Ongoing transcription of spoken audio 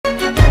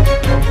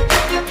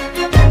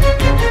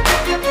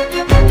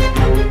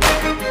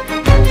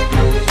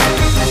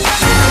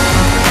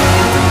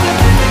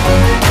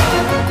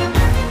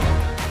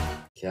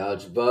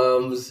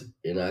Guys,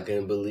 you're not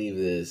gonna believe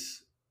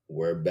this.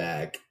 We're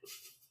back.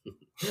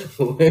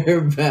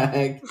 We're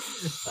back.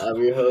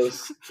 I'm your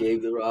host,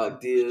 Gabe the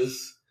Rock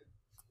Diaz.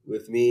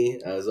 With me,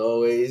 as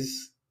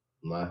always,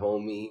 my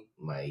homie,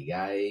 my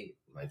guy,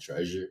 my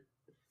treasure,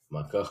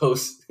 my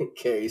co-host,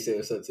 Carrie. Say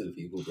what's up to the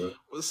people, bro.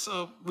 What's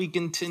up? We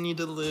continue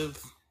to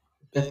live,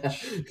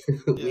 bitch.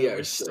 We Yeah, are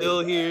we're so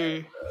still bad,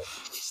 here, bro.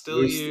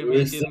 still here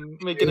We're still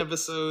making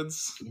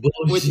episodes.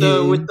 With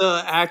bullshitting.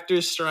 the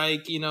actor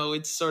strike,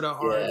 it's sort of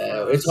hard for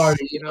Yeah, it's hard.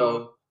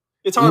 us.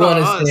 It's Hard want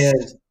on to us, stand.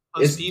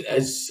 us people.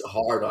 It's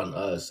hard on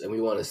us, and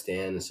we want to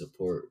stand and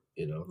support.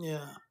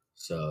 Yeah,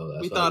 So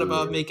we that's why thought we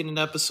about were making an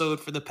episode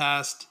for the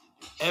past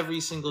every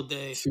single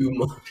day, 2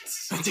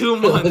 months. 2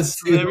 months,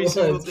 It was every 2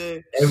 single months.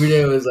 day. Every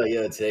day was like,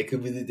 yo, today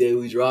could be the day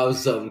we drop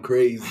something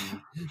crazy.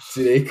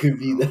 Today could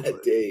be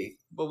that day.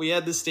 But we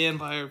had to stand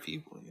by our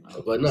people,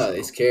 But no, so.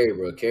 it's Carrie,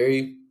 bro.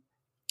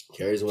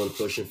 Carrie's the one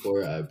pushing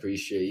for it. I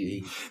appreciate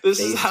you. This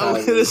is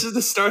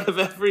the start of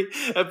every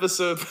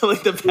episode for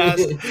like the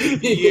past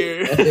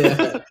year.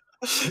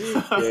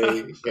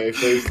 Carrie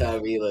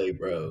FaceTime me like,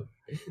 bro,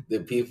 the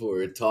people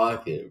are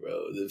talking,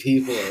 bro. The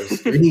people are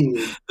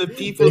screaming. The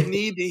people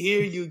need to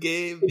hear you,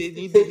 Gabe. They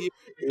need to hear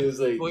It was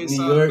like voice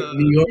New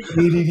York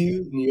needed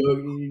you. New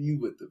York needed you,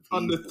 but the people.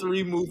 on the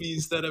 3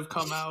 movies that have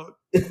come out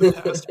in the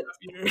past half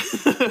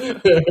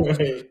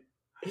Right.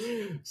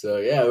 year. So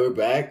yeah, we're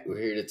back. We're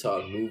here to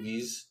talk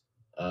movies.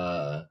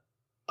 I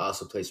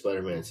also play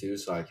Spider-Man 2,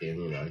 so I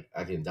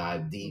can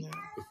dive deep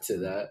into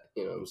that.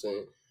 You know what I'm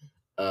saying?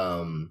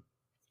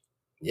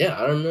 Yeah,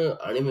 I don't know.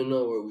 I don't even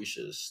know where we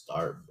should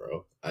start,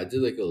 bro. I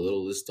did like a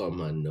little list on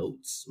my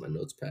notes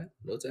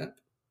app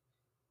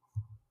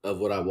of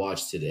what I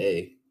watched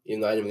today. Even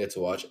though I didn't even get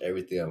to watch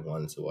everything I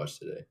wanted to watch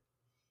today.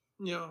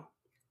 Yo,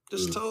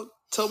 just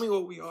tell me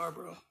what we are,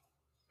 bro.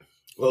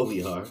 What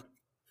we are?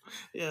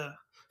 Yeah.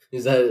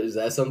 Is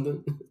that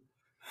something?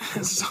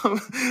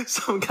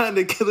 some kind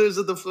of Killers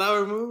of the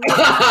Flower Moon?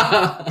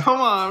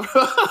 Come on,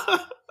 bro.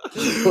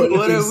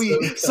 What are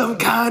we? Some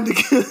kind of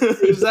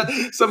is that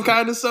some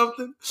kind of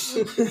something?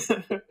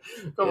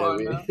 Come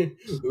on, now.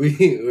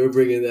 We're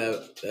bringing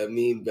that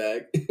meme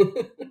back.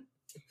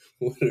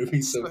 What are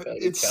we? Some kind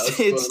of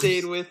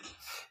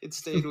it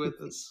stayed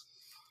with us.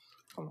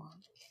 Come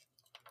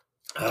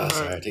on.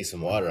 Sorry, I take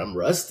some water. I'm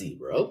rusty,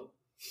 bro.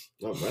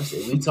 I'm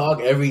rusty. We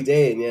talk every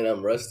day, and yet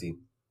I'm rusty.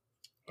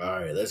 All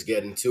right, let's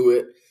get into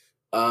it.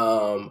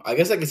 I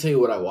guess I can tell you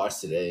what I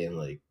watched today and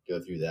like go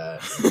through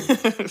that.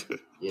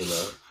 And,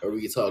 or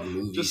we could talk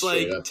movies. Just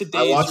like today's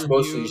I watched review,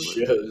 most of these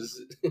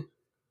shows.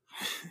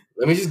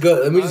 Let me just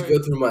go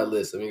through my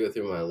list. Let me go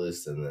through my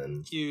list and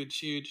then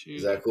huge.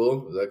 Is that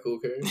cool? Is that cool,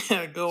 Carrie?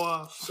 Yeah, go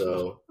off.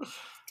 So,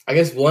 I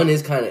guess one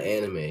is kind of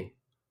anime.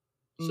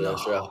 So No.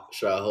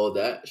 should I hold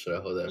that? Should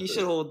I hold that? You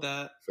should hold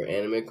that for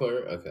Anime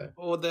Corner. Okay.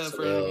 Hold that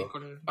for Anime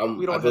Corner.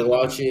 I've been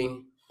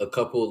watching a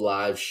couple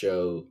live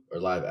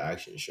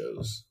action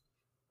shows.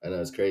 I know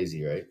it's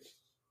crazy, right?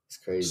 It's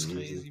crazy. It's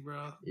crazy,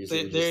 bro.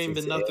 There ain't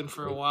been nothing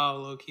for a while,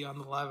 low key, on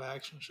the live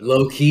action show.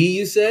 Low key,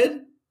 you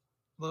said?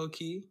 Low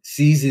key.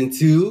 Season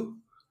 2.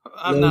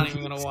 I'm not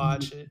even gonna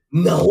watch it.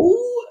 No.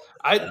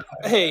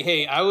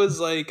 Hey, I was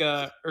like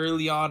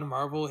early on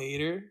Marvel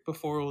hater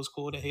before it was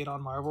cool to hate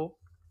on Marvel.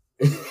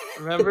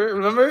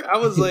 Remember? I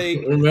was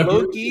like,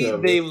 low-key,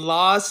 they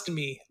lost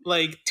me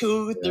like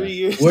 2-3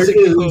 years ago. Where did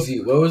they lose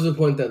you? What was the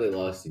point that they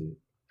lost you?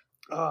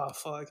 Oh,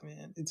 fuck,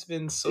 man. It's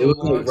been so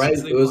long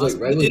since it was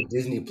right with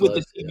Disney Plus.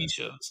 With the TV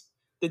shows.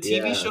 The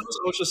TV shows,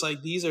 I was just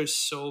like, these are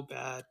so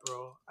bad,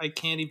 bro. I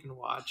can't even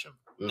watch them.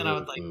 And I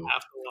would like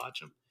have to watch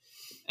them.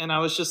 And I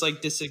was just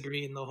like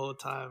disagreeing the whole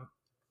time.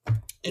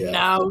 And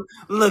now,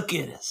 look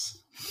at us.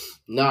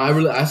 No,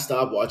 I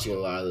stopped watching a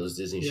lot of those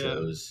Disney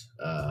shows.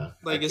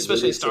 Like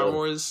especially Star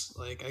Wars.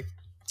 Like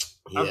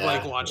I've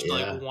like watched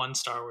like one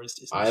Star Wars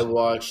Disney show. I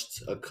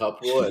watched a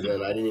couple and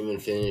then I didn't even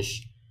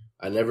finish.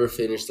 I never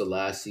finished the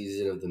last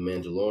season of The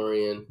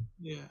Mandalorian.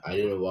 Yeah. I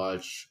didn't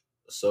watch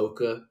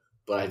Ahsoka,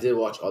 but I did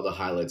watch all the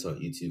highlights on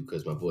YouTube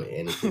because my boy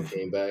Anakin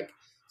came back.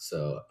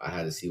 So I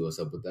had to see what's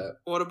up with that.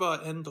 What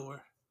about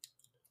Endor?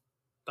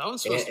 That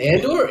was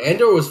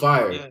Andor was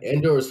fire. Yeah.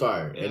 Andor was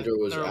fire. Yeah, Andor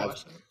was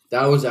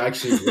that was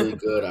actually really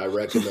good. I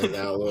recommend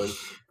that one.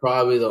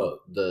 Probably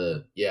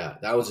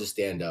that was a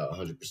standout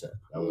 100%.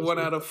 1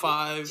 out of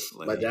 5.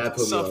 Like, my dad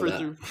put me on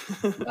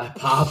that. My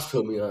pops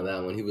put me on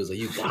that one. He was like,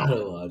 "You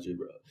gotta watch it,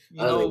 bro."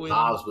 I was like,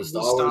 "Pops, but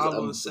Star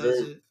Wars, I'm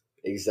burnt."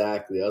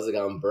 Exactly. I was like,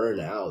 "I'm burnt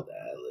out,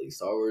 Dad. Like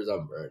Star Wars,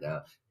 I'm burnt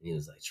out." And he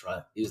was like,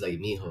 "Trust." He was like,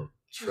 "Mijo,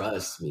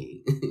 trust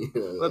me."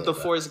 Let the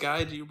Force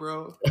guide you,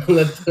 bro.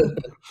 Let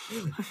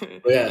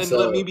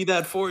me be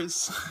that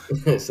Force.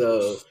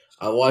 So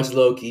I watched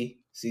Loki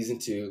season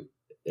 2.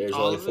 There's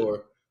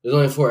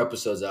only 4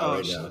 episodes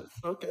out now.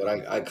 Okay.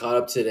 But I caught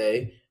up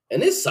today,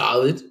 and it's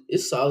solid.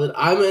 It's solid.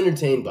 I'm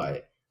entertained by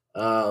it.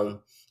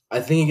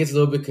 I think it gets a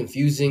little bit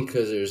confusing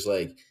because there's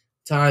like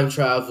time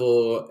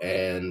travel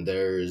and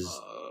there's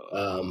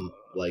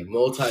like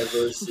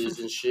multiverses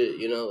and shit,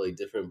 like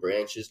different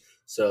branches.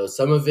 So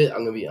some of it, I'm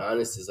gonna be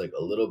honest, is like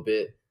a little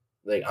bit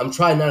like I'm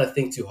trying not to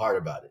think too hard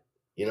about it.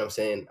 You know what I'm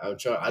saying? I'm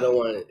trying. I don't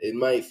want it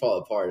might fall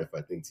apart if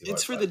I think too hard.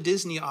 It's for the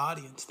Disney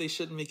audience. They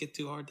shouldn't make it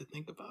too hard to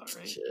think about,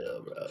 right?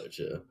 Chill, bro,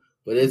 chill.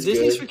 But it's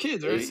Disney's good. for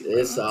kids, right?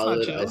 It's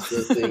solid. I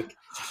still think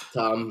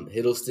Tom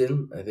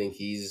Hiddleston. I think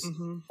he's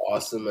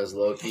awesome as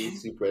Loki.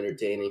 Super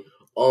entertaining.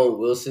 Owen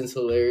Wilson's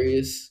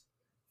hilarious,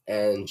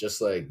 and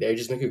just like they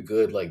just make a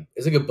good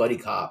it's like a buddy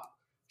cop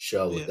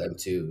show with them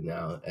too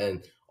now.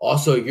 And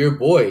also your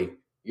boy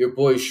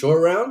Short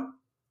Round.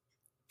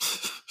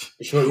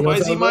 Why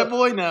is he my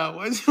boy now?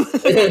 Why is he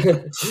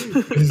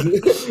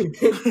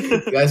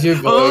That's your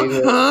boy.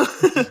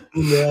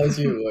 That's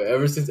your boy.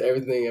 Ever since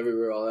Everything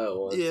Everywhere All at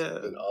Once. Yeah,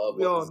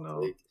 we all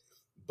know.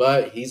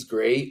 But he's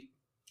great.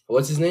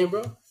 What's his name,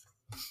 bro?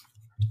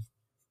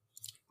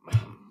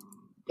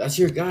 That's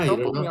your guy.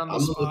 Don't put me on the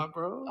spot,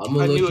 bro. I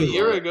knew a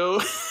year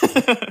ago.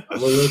 I'm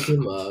gonna look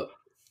him up.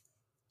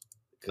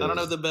 I don't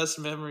have the best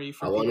memory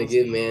for. I want to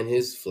give man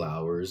his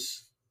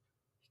flowers.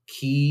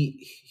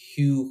 Ke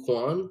Huy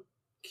Quan.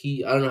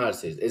 I don't know how to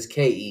say it. It's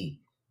Ke.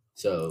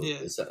 So yeah,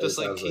 just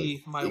like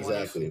Key, my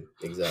exactly, wife.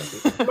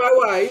 Exactly. My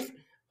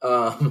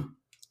wife.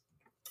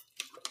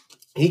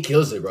 He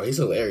kills it, bro. He's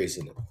hilarious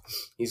in it.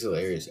 He's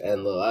hilarious.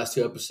 And the last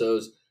 2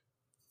 episodes,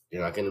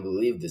 you're not gonna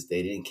believe this.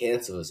 They didn't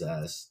cancel his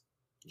ass.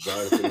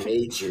 Jonathan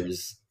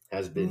Majors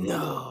has been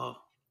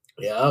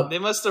Yeah, they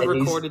must have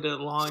recorded it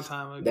a long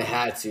time ago. They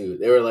had to.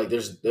 They were like,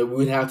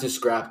 we'd have to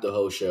scrap the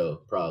whole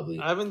show probably.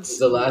 I haven't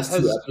the last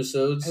 2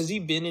 episodes. Has he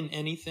been in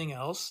anything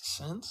else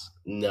since?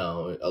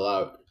 No, a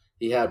lot.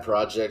 He had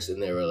projects, and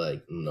they were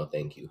like, "No,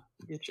 thank you.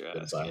 Get your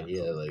ass." He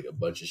had like a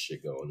bunch of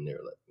shit going. And they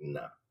were like,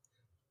 "Nah."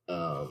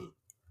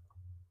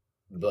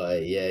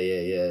 But yeah.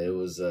 It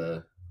was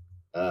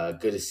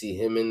good to see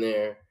him in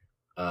there.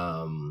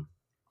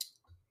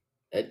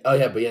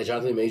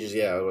 Jonathan Majors.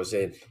 Yeah, I was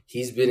saying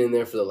he's been in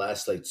there for the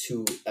last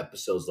 2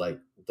 episodes, the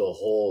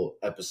whole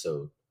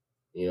episode.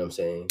 You know what I'm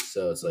saying?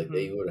 So it's like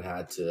they would have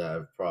had to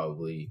have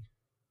probably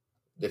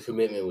the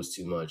commitment was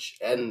too much,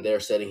 and they're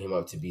setting him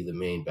up to be the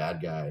main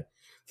bad guy,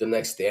 the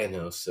next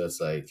Thanos. So it's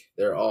like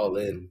they're all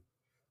in.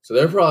 So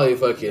they're probably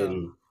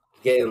fucking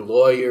getting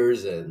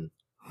lawyers and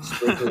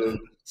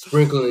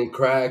sprinkling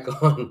crack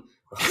on.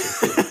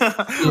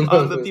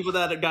 On the people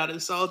that got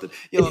assaulted.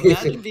 Yo,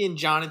 imagine being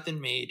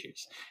Jonathan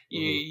Majors.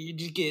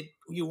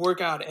 You work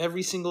out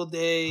every single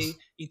day.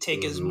 You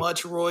take as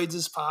much roids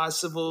as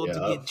possible to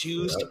get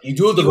juiced. Yeah. You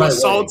do it the right way.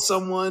 Assault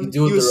someone.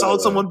 You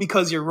assault someone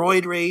because you're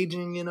roid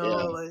raging. You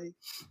know,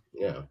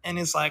 and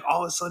it's like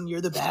all of a sudden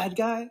you're the bad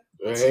guy.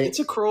 Right? It's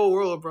a cruel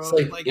world, bro.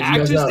 Like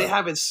actors, they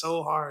have it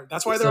so hard.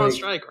 That's why they're on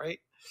strike,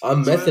 right?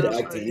 I'm method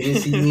acting. You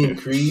didn't see me in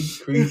Creed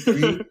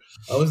 3.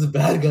 I was the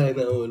bad guy in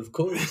that one, of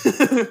course.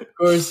 Of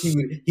course,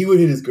 he would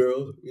hit his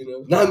girl.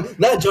 You know,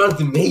 not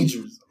Jonathan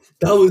Majors.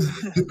 That was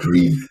the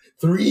Creed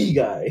 3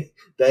 guy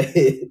that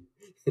hit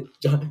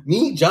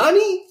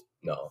Johnny.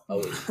 No, I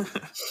wouldn't.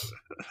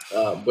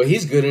 But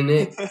he's good in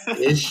it.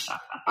 Ish.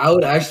 I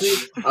would like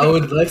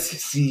to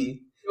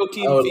see.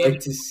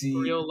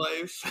 Real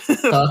life.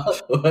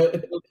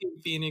 What? Joaquin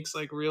Phoenix,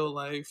 like real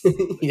life.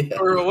 Yeah.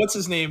 Or what's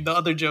his name? The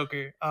other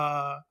Joker.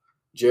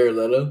 Jared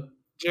Leto.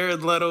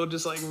 Jared Leto,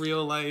 just like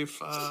real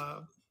life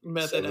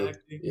method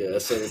acting. Yeah,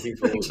 sending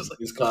people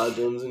use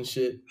condoms and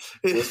shit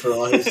just for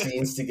all his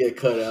scenes to get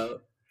cut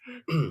out.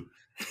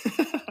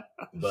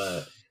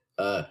 But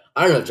I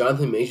don't know.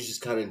 Jonathan Majors is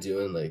kind of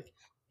doing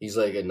he's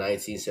like a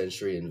 19th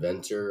century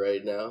inventor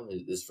right now.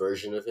 This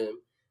version of him,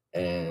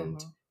 and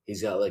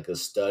he's got a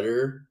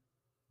stutter,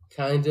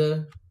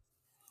 kinda,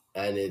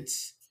 and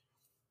it's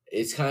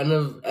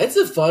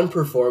a fun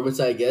performance,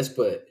 I guess,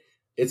 but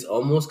it's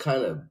almost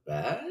kind of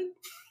bad.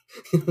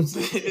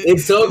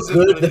 It's so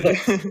good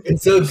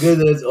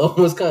that it's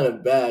almost kind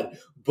of bad,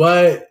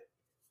 but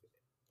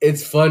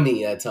it's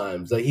funny at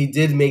times. He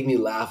did make me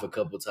laugh a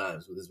couple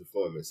times with his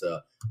performance, so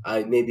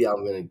I'm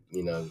gonna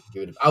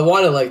give it. I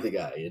want to like the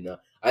guy,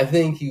 I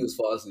think he was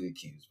falsely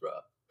accused, bro.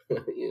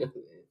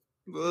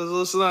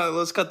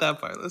 Let's cut that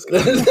part. Let's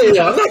cut that part.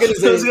 I'm not gonna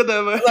say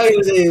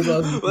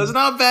it. Let's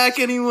not back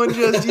anyone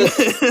just yet.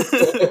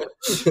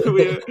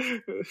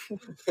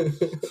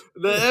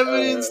 The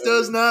evidence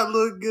does not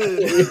look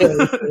good.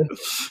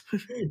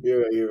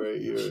 You're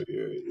right.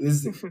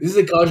 This is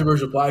a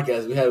controversial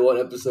podcast. We had one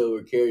episode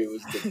where Carrie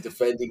was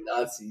defending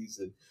Nazis,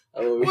 and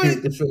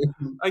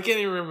I can't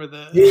even remember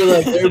that. You were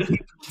like, they're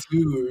people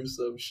too, or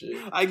some shit.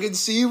 I could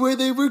see where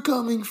they were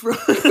coming from.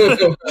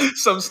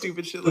 Some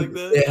stupid shit like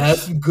that. They had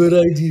some good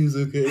ideas,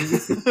 okay?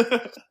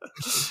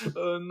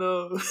 Oh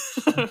no.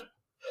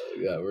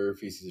 Yeah, we're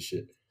pieces of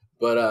shit.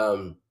 But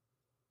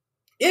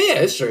yeah,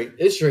 it's straight.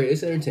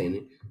 It's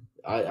entertaining.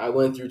 I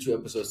went through 2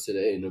 episodes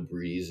today in a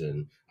breeze,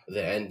 and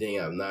the ending,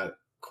 I'm not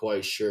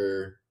quite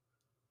sure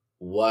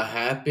what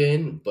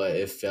happened, but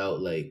it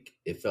felt big.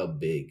 It felt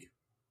big.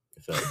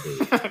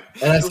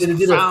 And I said it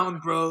did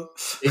bro.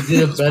 It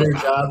did a better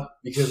job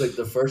because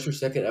the first or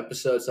second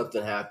episode,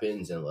 something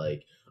happens and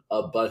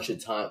a bunch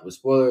of time with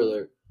spoiler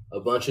alert,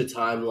 a bunch of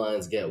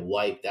timelines get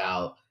wiped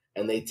out,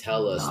 and they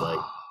tell us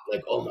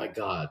oh my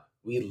god,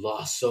 we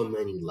lost so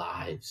many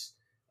lives,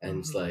 and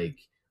it's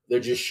they're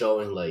just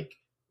showing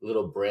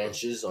little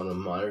branches on a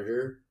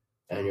monitor,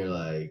 and you're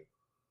like,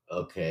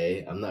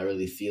 okay, I'm not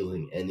really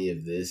feeling any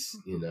of this.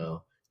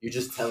 You're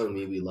just telling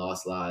me we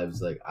lost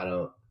lives. Like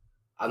I'm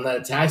not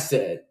attached to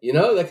it.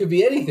 That could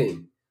be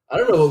anything. I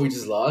don't know what we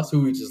just lost,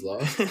 who we just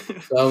lost.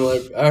 So I'm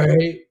like, all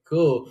right,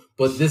 cool.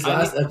 But this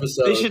last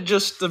episode, they should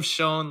just have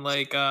shown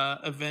like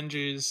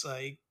Avengers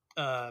like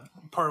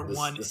part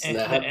one and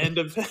the end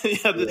of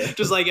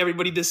just like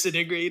everybody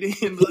disintegrating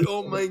and like,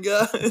 oh my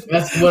god,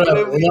 that's what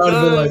I would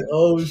have been like,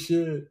 oh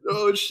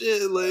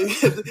shit,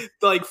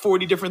 like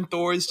 40 different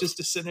Thors just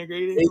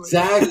disintegrating.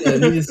 Exactly, I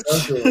needed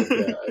something like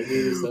that.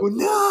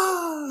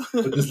 No.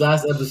 But this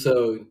last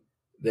episode,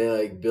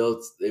 they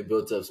built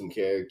up some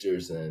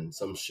characters and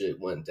some shit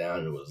went down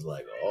and it was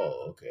like,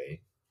 oh,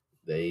 okay,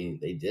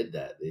 they did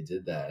that,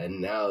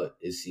 and now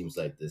it seems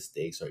like the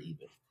stakes are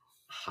even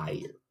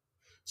higher.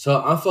 So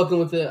I'm fucking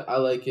with it. I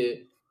like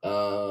it.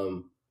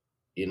 I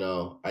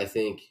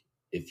think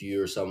if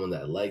you're someone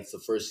that likes the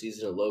first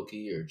season of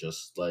Loki or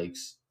just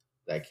likes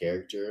that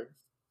character,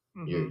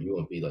 you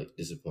won't be like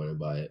disappointed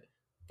by it.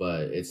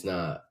 But it's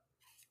not.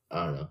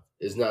 I don't know.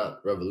 It's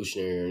not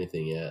revolutionary or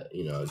anything yet.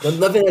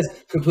 Nothing has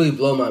completely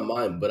blown my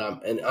mind. But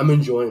I'm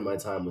enjoying my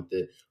time with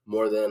it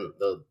more than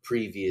the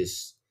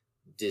previous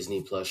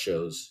Disney Plus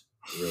shows.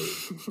 Really,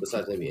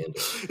 besides maybe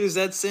Endor. Is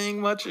that saying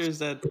much, or is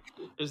that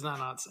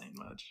not saying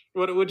much?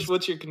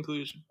 What's your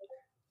conclusion?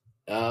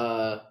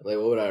 Like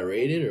what would I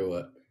rate it or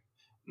what?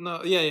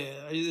 No,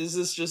 yeah. Is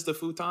this just a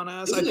futon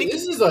ass? I think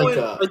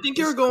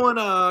you were going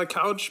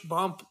couch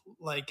bump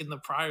like in the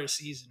prior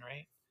season,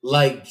 right?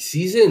 Like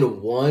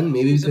season 1,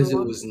 maybe because it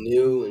was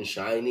new and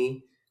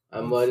shiny.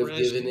 I might have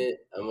given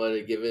it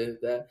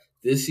that.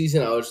 This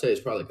season, I would say it's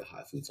probably like a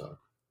high futon.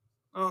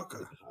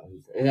 Okay.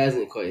 It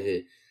hasn't quite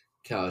hit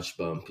couch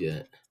bump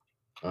yet.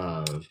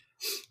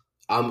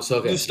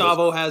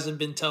 Gustavo hasn't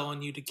been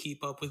telling you to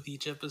keep up with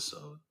each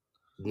episode.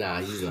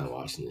 Nah, he's not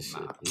watching this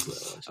shit. He's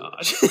not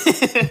watching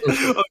okay,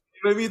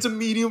 maybe it's a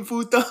medium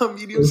futon,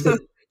 medium.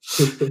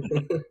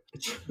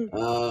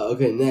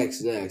 Okay,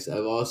 next.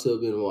 I've also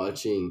been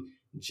watching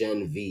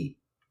Gen V.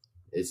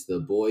 It's the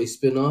Boys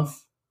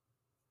spinoff.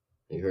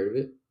 You heard of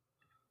it?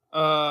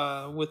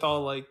 With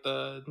all like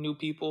the new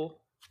people.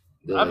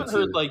 I haven't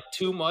heard like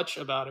too much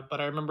about it,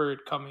 but I remember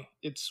it coming.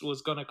 It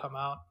was gonna come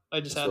out. I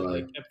just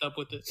hadn't kept up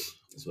with it.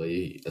 That's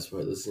why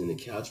I listen to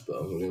Couch Bro.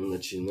 I'm gonna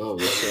let you know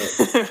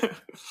what's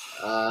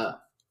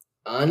up.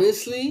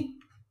 Honestly,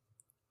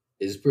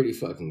 it's pretty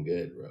fucking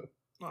good, bro.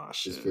 Oh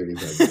shit! It's pretty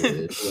fucking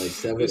good. It's like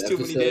 7 episodes. Too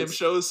many damn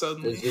shows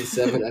suddenly. There's been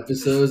 7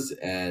 episodes,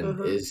 and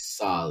it's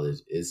solid.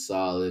 It's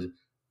solid.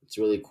 It's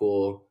really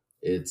cool.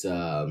 It's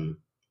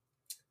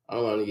I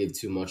don't want to give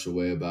too much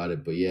away about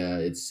it, but yeah,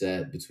 it's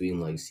set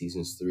between like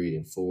seasons 3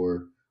 and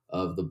 4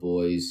 of The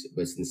Boys,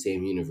 but it's in the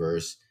same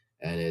universe,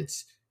 and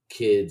it's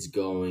kids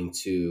going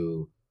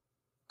to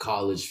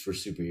college for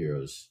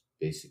superheroes,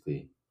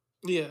 basically.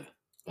 Yeah.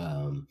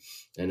 And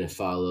it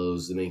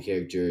follows the main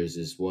character is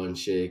this one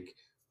chick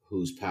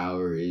whose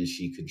power is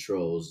she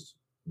controls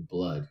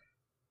blood.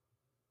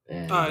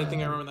 And I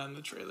think I remember that in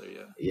the trailer.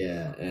 Yeah.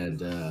 Yeah,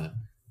 and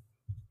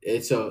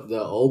it's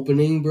the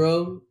opening,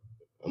 bro.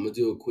 I'm gonna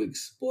do a quick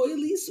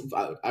spoilies.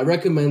 I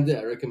recommend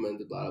it.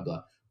 Blah blah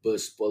blah.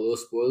 But little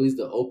spoilies.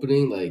 The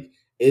opening, like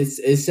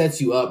it sets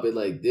you up. It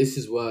like this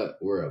is what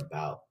we're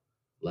about.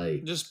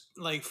 Like just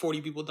like 40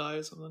 people die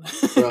or something.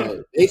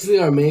 Bro, basically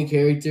our main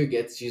character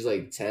she's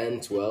like 10,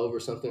 12 or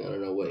something. I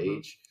don't know what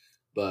age,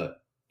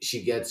 but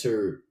she's like,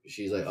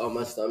 oh,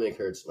 my stomach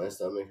hurts.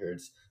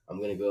 I'm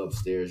gonna go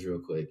upstairs real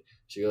quick.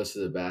 She goes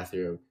to the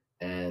bathroom,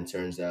 and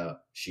turns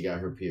out she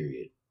got her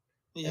period.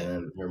 Yeah. And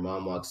then her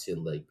mom walks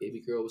in like,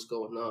 baby girl, what's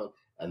going on?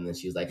 And then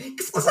she's like,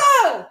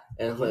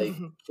 and like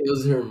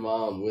kills her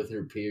mom with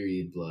her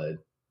period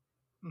blood.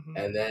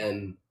 And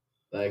then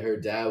like her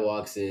dad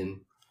walks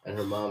in and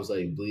her mom's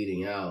like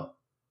bleeding out.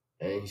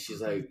 And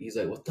he's like,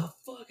 what the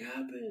fuck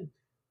happened?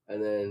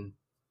 And then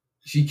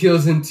she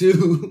kills him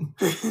too.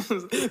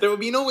 There will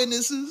be no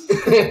witnesses.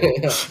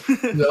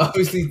 They're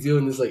obviously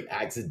doing this like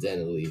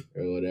accidentally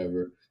or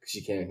whatever.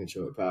 She can't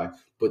control her power.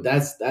 But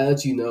that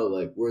lets you know,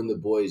 like, we're in the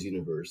Boys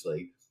universe.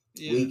 Like,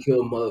 we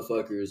kill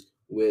motherfuckers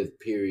with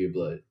period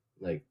blood.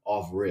 Like,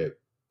 off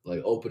rip.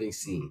 Like, opening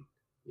scene.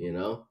 You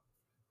know?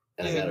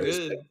 And I gotta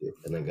respect it.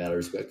 And I gotta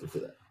respect it for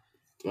that.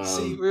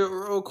 See,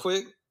 real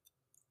quick.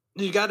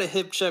 You gotta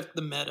hip check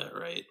the meta,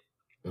 right?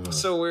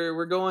 So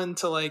we're going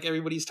to like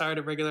everybody's tired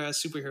of regular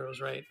ass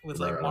superheroes, right? With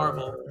like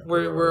Marvel.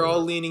 We're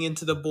all leaning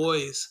into the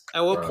Boys.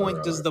 At what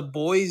point does the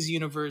Boys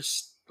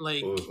universe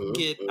like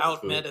get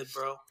out meted,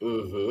 bro?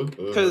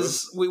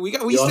 Because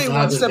we stay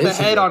one step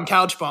ahead on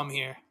Couch Bomb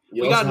here.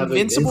 We got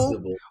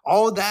Invincible.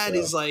 All that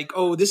is like,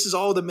 oh, this is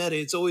all the meta.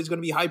 It's always going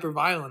to be hyper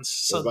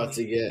violence. We're about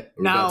to get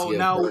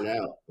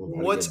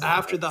what's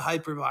after the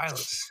hyper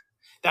violence?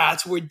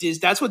 That's what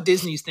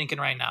Disney's thinking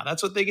right now.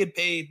 That's what they get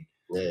paid.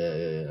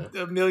 Yeah.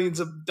 Millions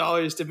of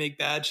dollars to make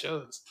bad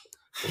shows.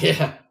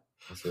 Yeah.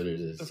 That's what it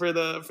is. For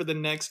the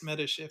next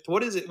meta shift.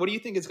 What is it? What do you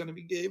think it's going to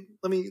be, Gabe?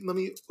 Let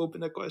me open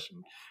that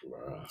question.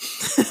 I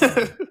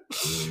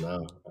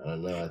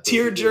don't know.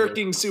 Tear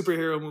jerking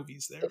superhero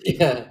movies there.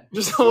 Yeah.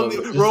 Just only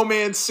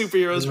romance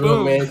superheroes.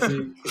 Boom.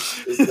 Romantic.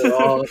 It's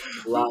all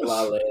La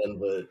La Land,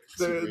 but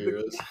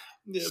superheroes.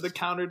 The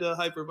counter to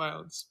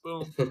hyperviolence.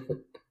 Boom.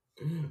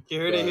 You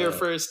heard it here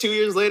first. 2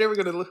 years later,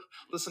 we're gonna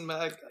listen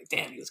back. Like,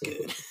 damn, he was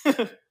good.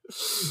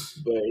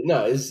 But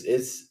no,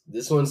 it's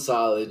this one's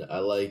solid. I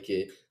like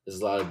it. There's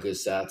a lot of good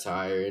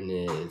satire in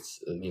it.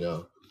 It's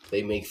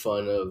they make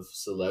fun of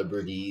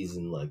celebrities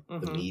and like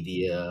the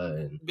media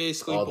and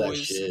basically all boys.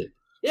 That shit.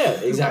 Yeah,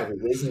 exactly.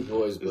 Basically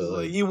boys, but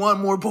like you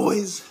want more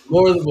boys?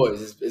 More of the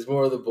boys. It's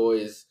more of the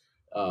boys.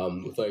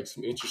 With like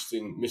some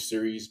interesting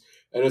mysteries,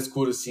 and it's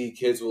cool to see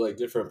kids with like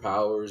different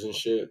powers and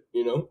shit.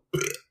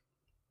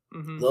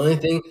 The only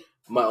thing,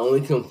 my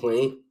only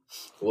complaint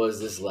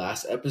was this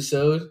last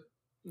episode.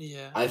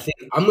 Yeah. I think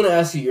I'm gonna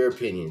ask you your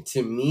opinion.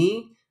 To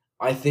me,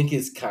 I think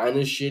it's kind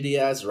of shitty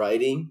ass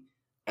writing,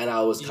 and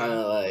I was kind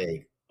of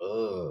like,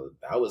 oh,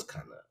 that was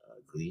kind of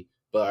ugly.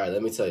 But all right,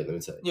 let me tell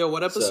you. Yeah,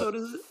 what episode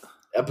is it?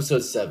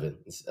 Episode 7.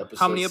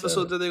 How many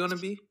episodes are they going to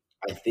be?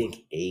 I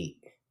think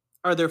 8.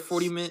 Are they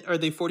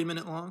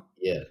 40-minute long?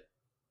 Yeah.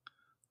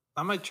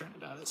 I might turn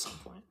it out at some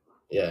point.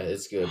 Yeah,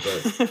 it's good,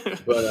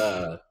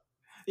 but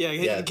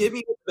yeah, give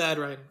me bad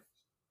writing.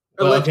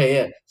 Okay,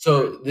 yeah.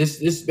 So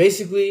this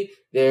basically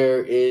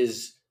there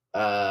is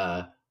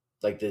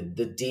like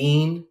the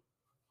dean,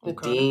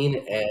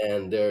 dean,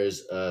 and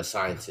there's a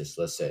scientist,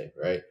 let's say,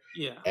 right?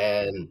 Yeah.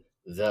 And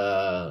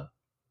the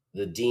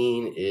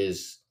dean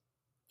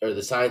or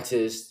the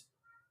scientist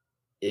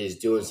is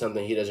doing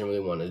something he doesn't really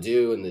want to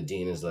do, and the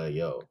dean is like,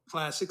 "Yo,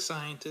 classic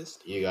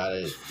scientist, you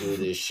gotta do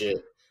this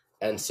shit."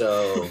 And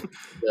so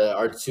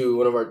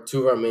two of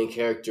our main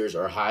characters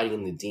are hiding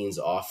in the dean's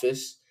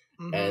office,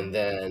 and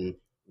then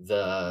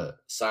the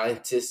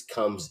scientist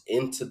comes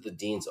into the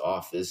dean's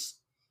office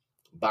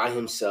by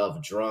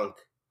himself, drunk,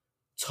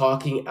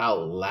 talking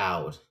out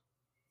loud,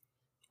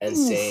 and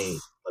saying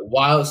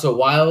while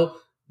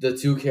the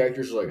two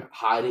characters are like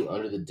hiding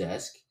under the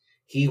desk,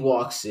 he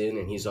walks in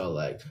and he's all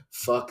like,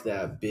 "Fuck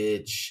that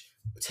bitch,"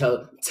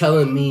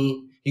 telling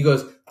me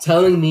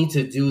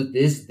to do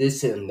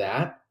this, and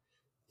that.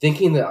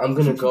 Thinking that I'm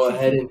gonna go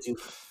ahead and do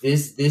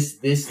this, and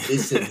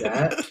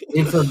that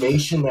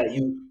information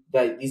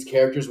that these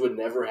characters would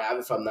never have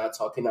if I'm not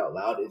talking out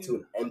loud into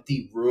an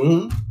empty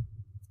room.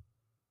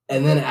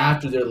 And then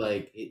after they're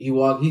like, he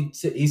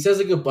says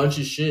like a bunch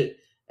of shit,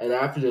 and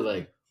after they're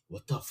like,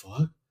 "What the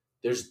fuck?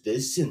 There's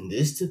this and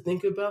this to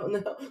think about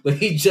now." Like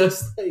he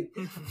just like,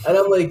 and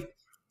I'm like,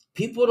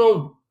 people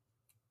don't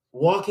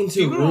walk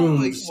into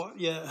rooms.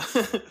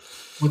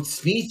 With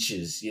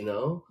speeches, you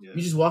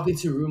just walk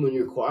into a room and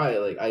you're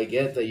quiet. Like, I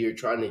get that you're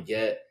trying to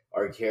get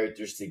our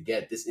characters to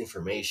get this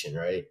information,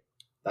 right?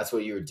 That's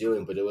what you were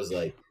doing, but it was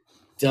like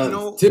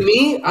done. To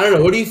me, I don't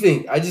know. What do you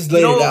think? I just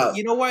laid it out.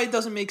 You know why it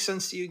doesn't make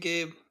sense to you,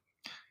 Gabe?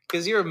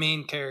 Because you're a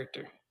main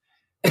character.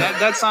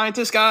 That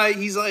scientist guy,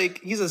 he's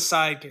a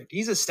side character.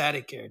 He's a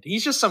static character.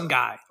 He's just some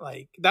guy.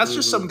 Like, that's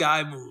just some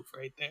guy move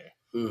right there.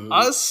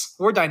 Us,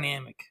 we're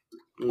dynamic.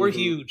 We're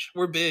huge.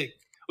 We're big.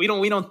 We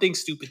don't think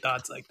stupid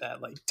thoughts like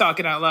that. Like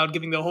talking out loud,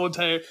 giving the whole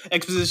entire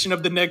exposition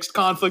of the next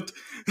conflict.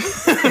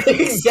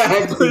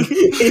 Exactly.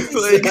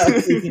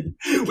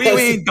 We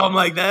ain't dumb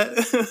like that.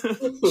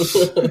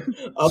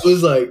 I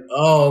was like,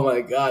 oh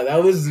my god,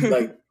 that was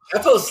like,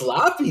 that felt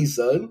sloppy,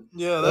 son.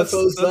 Yeah,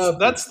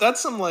 that's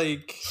some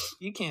like,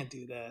 you can't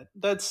do that.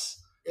 That's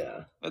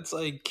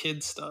like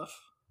kid stuff.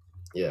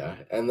 Yeah,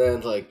 and then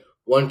like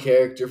one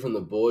character from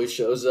The Boys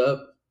shows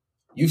up.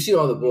 You've seen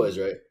all The Boys,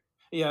 right?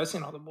 Yeah, I've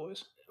seen all The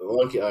Boys.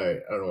 All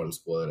right, I don't want to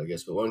spoil it, I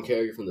guess, but one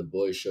character from The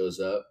Boys shows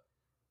up,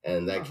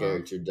 and that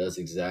character does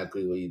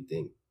exactly what you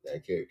think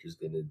that character's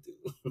gonna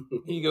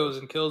do. He goes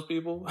and kills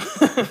people.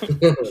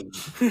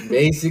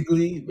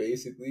 basically.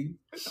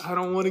 I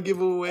don't want to give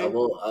away. I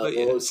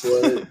won't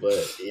spoil it,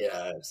 but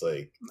yeah, it's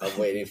like I'm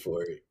waiting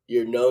for it.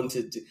 You're known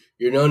to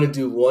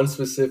do one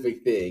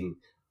specific thing.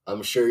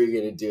 I'm sure you're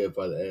gonna do it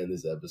by the end of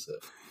this episode.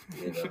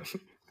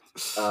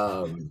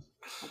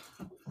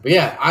 But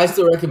yeah, I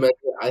still recommend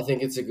it. I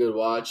think it's a good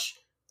watch.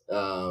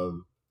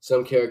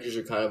 Some characters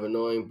are kind of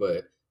annoying,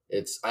 but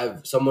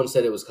someone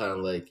said it was kind of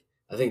like,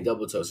 I think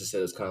Double Toaster said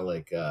it was kind of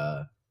like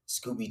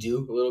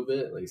Scooby-Doo a little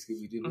bit, like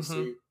Scooby-Doo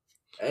mystery.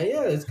 And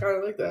yeah, it's kind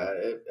of like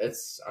that.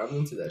 I'm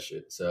into that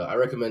shit, so I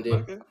recommend it.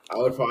 Okay. I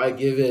would probably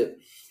give it.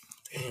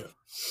 Damn,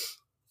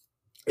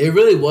 it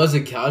really was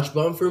a couch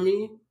bump for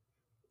me,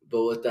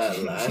 but with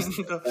that last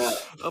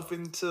up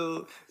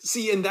until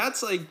and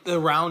that's like the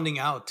rounding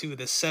out too,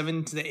 the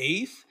 7th to the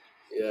 8th.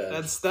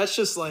 Yeah, that's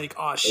just like,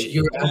 oh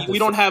shit. We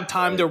don't have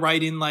time to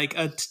write in like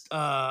a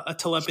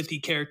telepathy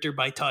character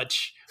by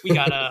touch. We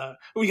gotta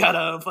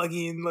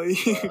fucking like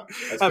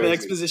have an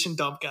exposition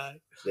dump guy.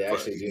 They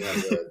actually do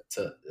have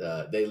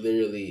they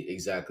literally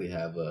exactly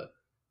have a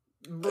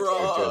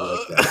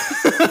bro. Like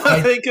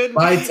that.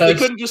 They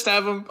couldn't just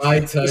have him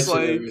by touch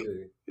like, and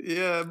everything.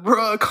 Yeah,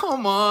 bro,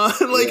 come on.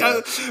 Like,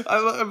 Yeah.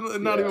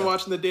 I'm not even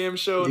watching the damn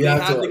show. You they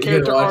have had to, the you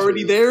character gotta watch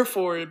already it. there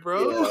for it,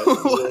 bro. Yeah,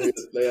 What?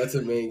 like, that's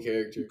a main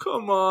character.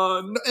 Come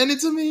on. And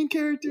it's a main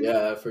character?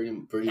 Yeah, pretty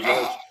much.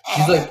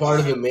 She's like part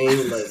of the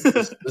main, like,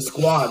 the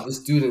squad, the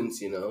students,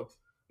 you know?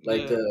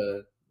 Like,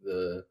 the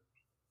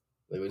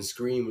like when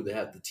Scream, where they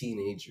have the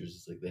teenagers,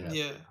 it's like they have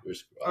their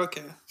squad.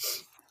 Okay.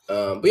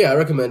 But yeah, I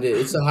recommend it.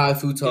 It's a high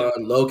futon,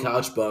 low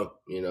couch bump,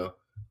 you know?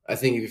 I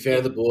think if you're a fan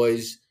of The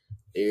Boys,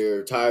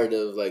 you're tired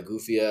of like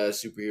goofy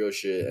ass superhero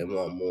shit and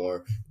want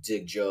more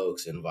dick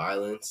jokes and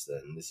violence,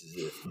 then this is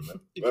it.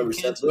 Remember,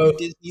 Seth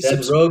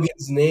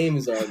Rogen's name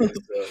is on this.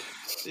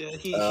 So. Yeah,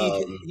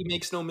 he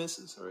makes no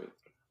misses. All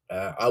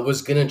right. I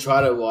was gonna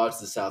try to watch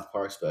the South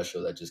Park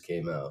special that just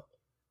came out,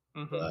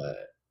 but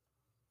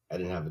I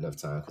didn't have enough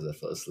time because I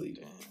fell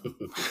asleep.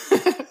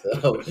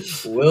 So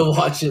we'll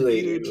watch it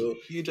later.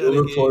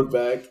 We'll report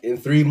back in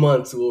 3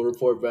 months. We'll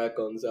report back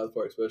on the South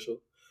Park special.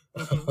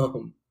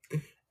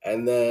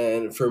 And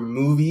then for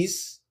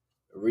movies,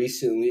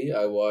 recently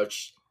I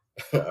watched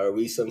Are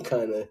We Some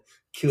Kind of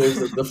Killers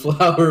of the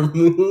Flower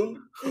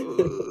Moon?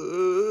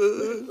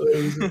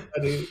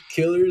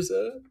 Killers,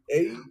 huh?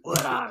 Hey?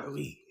 What are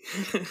we?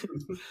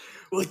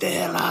 What the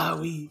hell are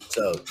we?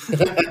 So,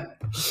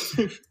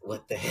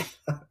 what the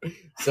hell?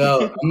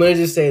 So, I'm going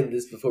to just say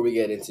this before we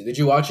get into it. Did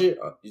you watch it?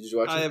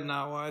 I have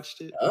not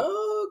watched it.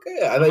 Oh,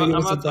 okay. I thought you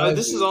were surprised.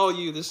 This is all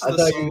you. This is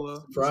the solo.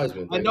 Surprise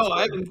me. I know.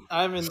 I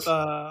haven't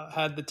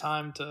had the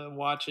time to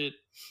watch it,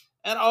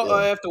 and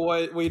I have to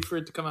wait for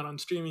it to come out on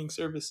streaming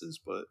services.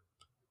 But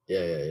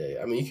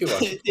yeah. I mean, you can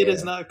watch it. It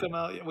has not come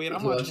out yet. Wait,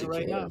 I'm watching it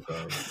right now.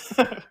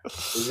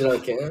 Is it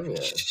on Cam?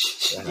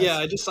 Yeah. Yeah,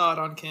 I just saw it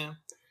on Cam.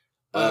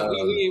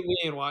 We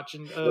ain't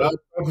watching a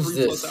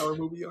 3+ hour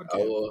movie on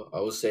Cam. I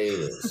will say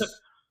this.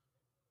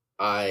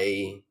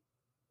 I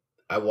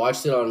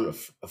watched it on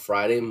a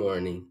Friday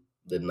morning,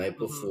 the night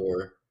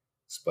before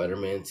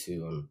Spider-Man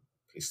 2 on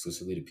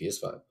exclusively to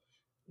PS5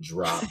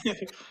 dropped.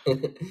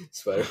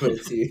 Spider-Man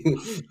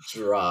 2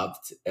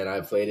 dropped, and I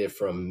played it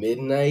from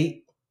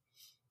midnight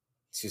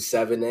to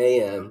 7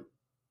 a.m.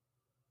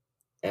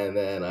 And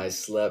then I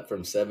slept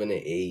from 7 to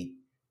 8.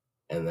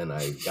 And then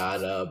I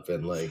got up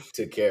and like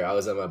took care. I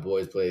was at my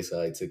boy's place. So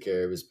I took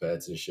care of his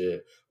pets and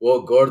shit.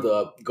 Well,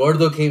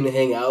 Gordo came to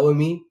hang out with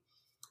me.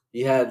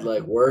 He had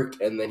like work,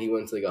 and then he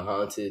went to like a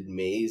haunted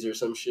maze or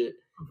some shit.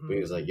 But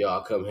he was like, "Yo,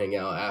 I'll come hang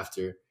out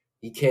after."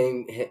 He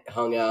came,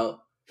 hung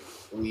out.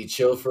 We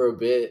chilled for a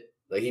bit.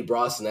 Like he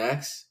brought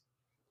snacks.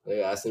 Like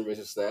I asked him to bring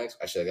some snacks.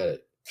 Actually,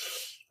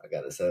 I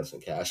gotta send him some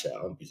cash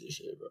out. I'm a piece of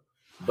shit, bro.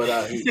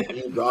 But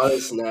he brought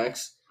us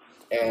snacks,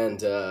 and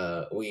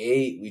we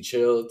ate. We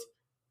chilled.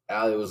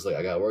 Allie was like,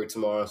 "I got work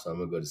tomorrow, so I'm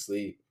gonna go to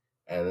sleep."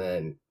 And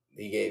then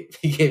he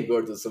gave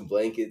Gordo some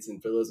blankets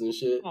and pillows and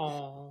shit.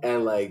 Aww.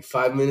 And like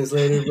 5 minutes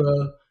later,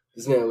 bro,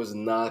 this man was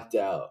knocked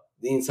out.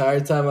 The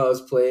entire time I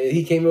was playing,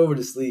 he came over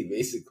to sleep,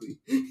 basically.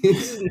 He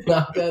was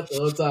knocked out the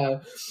whole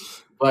time.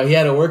 But he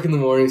had to work in the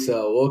morning,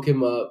 so I woke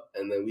him up,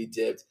 and then we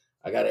dipped.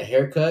 I got a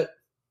haircut.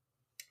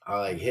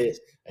 I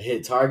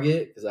hit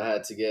Target because I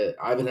had to get.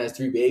 Ivan has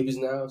 3 babies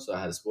now, so I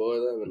had to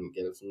spoil them and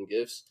get them some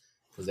gifts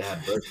because they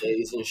had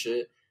birthdays and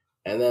shit.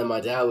 And then my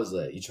dad was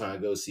like, "You trying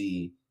to go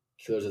see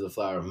Killers of the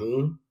Flower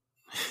Moon?"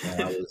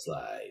 And I was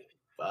like,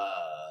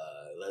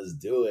 "Let's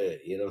do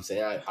it." You know what I'm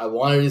saying? I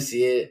wanted to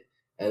see it,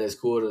 and it's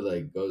cool to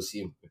like go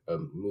see a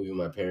movie with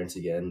my parents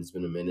again. It's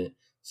been a minute,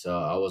 so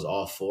I was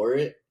all for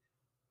it.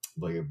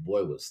 But your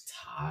boy was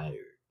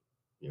tired.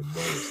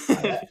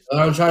 What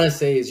I'm trying to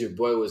say is your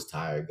boy was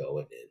tired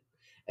going in,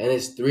 and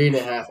it's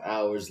 3.5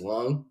 hours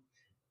long,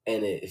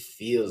 and it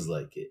feels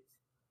like it.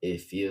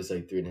 It feels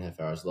like 3.5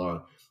 hours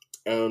long.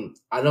 And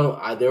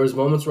there was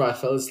moments where I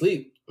fell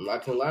asleep. I'm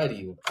not gonna lie to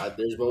you.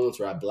 There's moments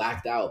where I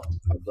blacked out.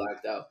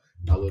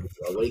 I would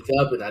wake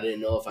up and I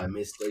didn't know if I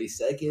missed 30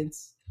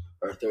 seconds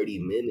or 30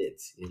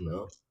 minutes, you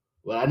know?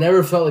 But I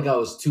never felt like I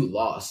was too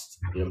lost.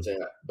 You know what I'm saying?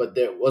 But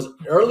there was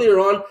earlier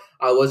on,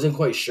 I wasn't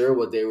quite sure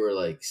what they were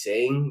like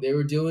saying they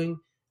were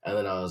doing. And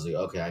then I was like,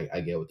 okay,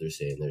 I get what they're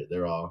saying.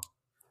 They're all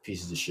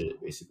pieces of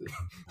shit, basically.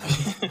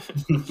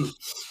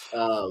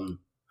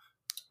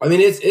 I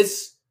mean,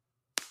 it's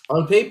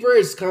on paper,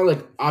 it's kind of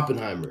like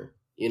Oppenheimer,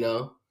 you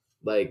know?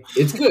 Like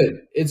it's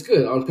good. It's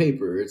good on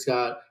paper. It's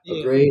got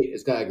a great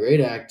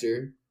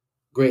actor,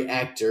 great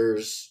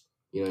actors.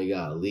 You know, you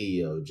got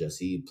Leo,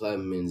 Jesse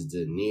Plemons,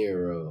 De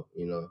Niro.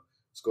 You know,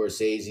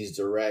 Scorsese's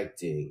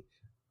directing.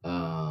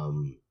 Let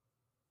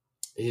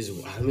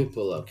me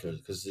pull up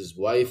because his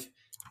wife.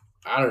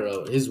 I don't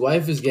know. His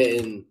wife is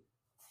getting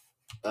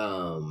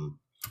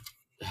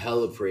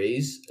hella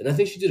praise, and I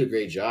think she did a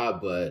great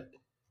job. But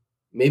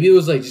maybe it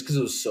was like just because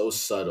it was so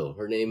subtle.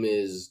 Her name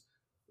is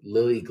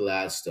Lily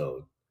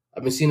Gladstone.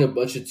 I've been seeing a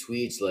bunch of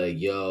tweets like,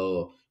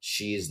 "Yo,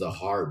 she is the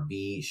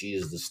heartbeat. She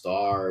is the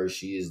star.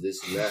 She is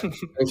this and that."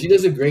 And she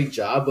does a great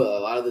job, but a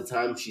lot of the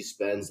time she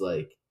spends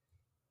like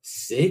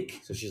sick.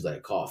 So she's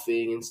like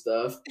coughing and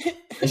stuff.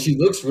 And she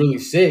looks really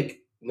sick.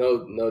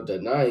 No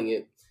denying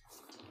it.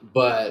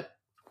 But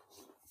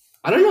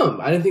I don't know.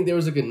 I didn't think there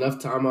was like enough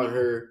time on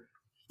her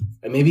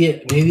And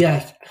maybe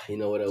I, you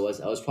know what it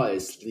was? I was probably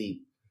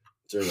asleep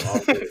during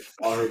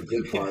all her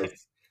good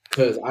parts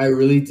because I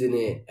really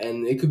didn't.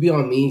 And it could be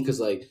on me because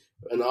like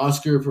an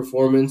Oscar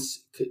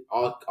performance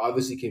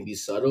obviously can be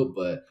subtle,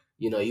 but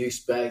you know you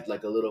expect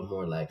like a little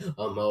more like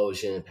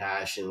emotion,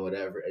 passion,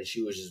 whatever. And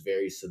she was just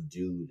very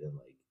subdued and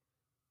like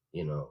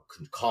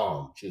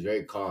calm. She was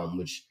very calm,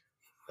 which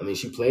I mean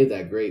she played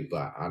that great,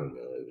 but I don't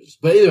know. It was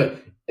just, but anyway,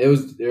 they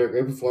were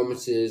great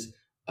performances.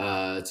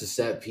 It's a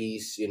set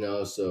piece,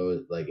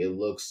 so like it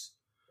looks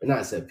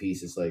not set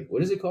piece. It's like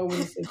what is it called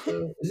when it's like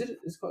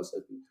it's called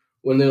set piece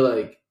when they're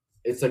like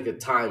it's like a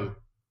time,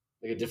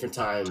 like a different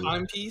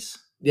timepiece.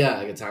 Yeah,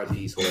 like a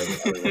timepiece,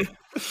 whatever.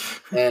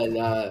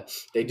 And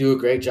they do a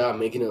great job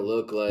making it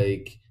look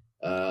like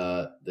it's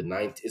like the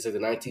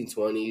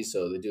 1920s,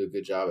 so they do a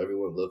good job.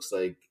 Everyone looks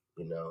like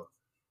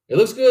it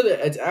looks good.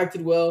 It's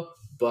acted well,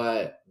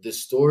 but the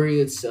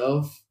story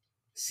itself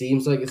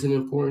seems like it's an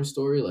important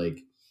story. Like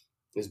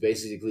it's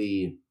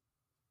basically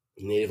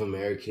Native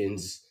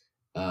Americans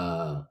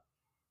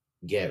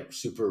get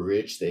super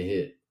rich. They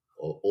hit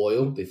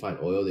oil. They find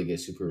oil. They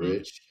get super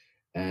rich,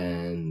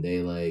 and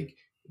they like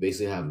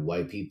basically have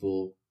white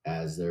people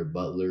as their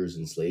butlers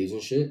and slaves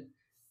and shit.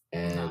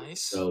 And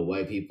nice. So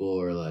white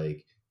people are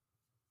like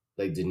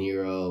De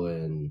Niro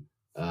and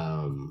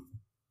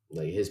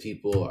like his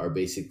people are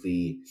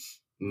basically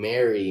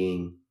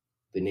marrying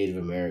the Native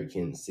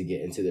Americans to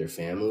get into their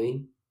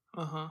family.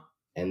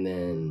 And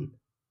then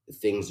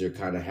things are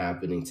kind of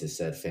happening to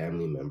said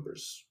family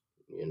members,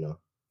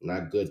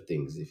 not good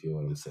things, if you know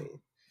what I'm saying.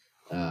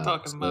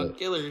 Talking about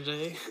killers,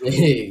 eh?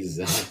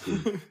 Exactly.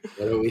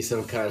 What are we,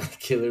 some kind of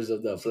killers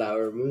of the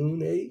flower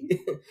moon, eh?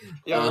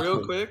 Yo,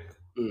 real quick.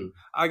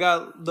 I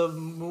got the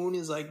moon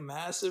is like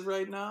massive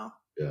right now.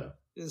 Yeah.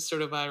 It's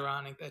sort of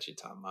ironic that you're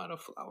talking about a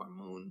flower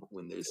moon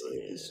when there's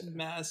like this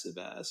massive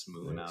ass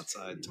moon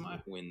outside crazy. To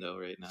my window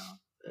right now.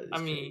 I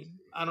mean, crazy.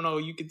 I don't know,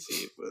 you can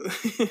see it, but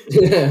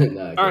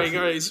no, all right,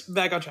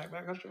 back on track.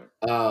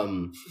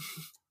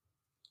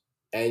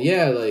 And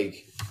yeah,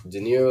 like not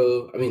De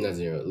Niro,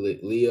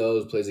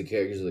 Leo plays a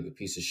character like a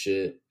piece of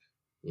shit,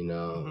 and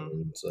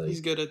it's like he's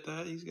good at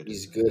that.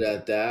 He's good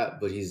at that,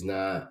 but he's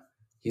not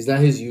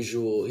his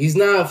usual. He's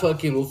not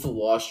fucking Wolf of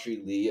Wall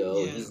Street Leo.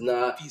 Yeah, he's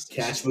not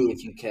Catch Me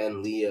If You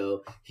Can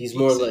Leo. He's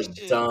more like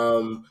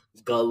dumb,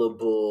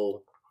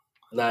 gullible,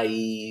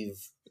 naive,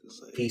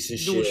 like piece of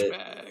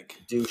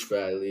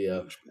douchebag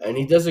Leo, and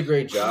he does a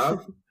great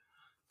job.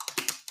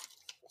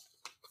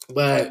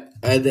 But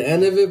at the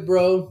end of it,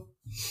 bro,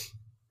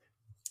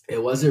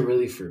 it wasn't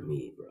really for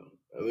me, bro.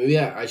 Maybe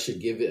I should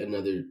give it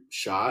another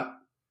shot.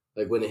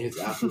 Like when it hits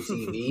Apple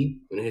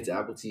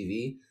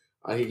TV,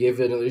 I could give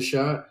it another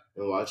shot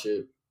and watch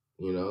it,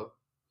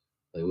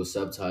 like with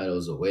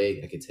subtitles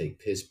awake. I could take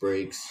piss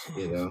breaks,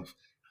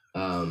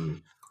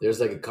 There's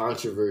like a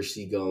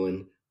controversy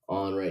going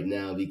on right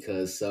now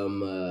because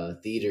some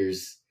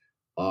theaters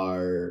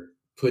are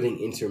putting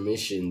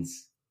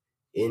intermissions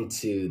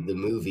into the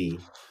movie.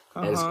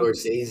 And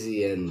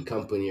Scorsese and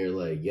company are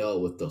like, yo,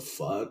 what the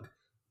fuck?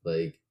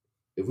 Like,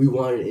 if we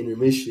wanted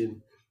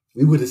intermission,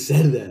 we would have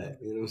said that.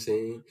 You know what I'm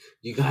saying?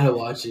 You gotta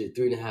watch it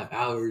 3.5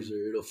 hours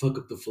or it'll fuck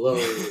up the flow.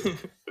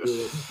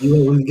 You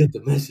won't really get the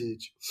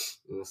message.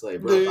 And it's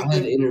like, bro, if I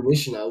had an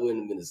intermission, I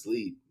wouldn't have been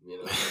asleep.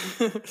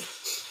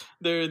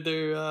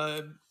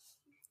 They're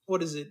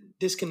what is it?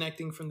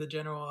 Disconnecting from the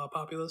general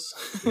populace.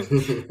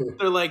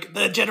 They're like,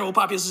 the general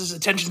populace's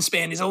attention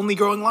span is only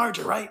growing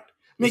larger, right?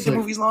 Make the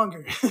movies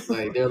longer.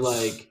 Like they're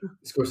like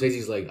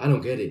Scorsese's like, I don't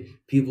get it.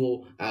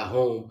 People at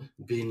home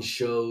binge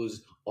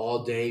shows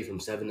all day from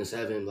 7 to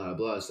 7, blah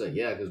blah. It's like,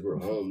 yeah, because we're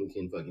home, we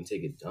can fucking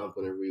take a dump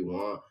whenever we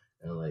want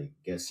and like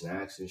get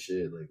snacks and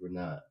shit. Like we're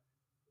not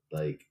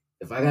like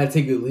if I gotta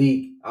take a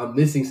leak, I'm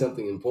missing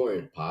something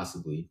important,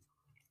 possibly,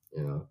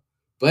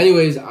 But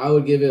anyways, I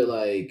would give it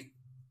like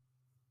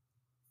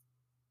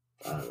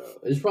I don't know.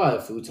 It's probably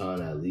a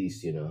futon at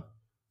least,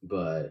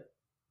 But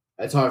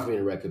it's hard for me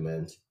to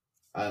recommend.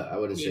 I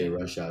wouldn't say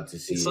rush out to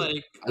see. It's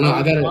like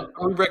I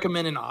would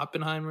recommend an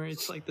Oppenheimer.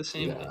 It's like the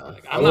same thing.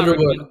 Like, I wonder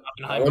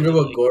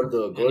what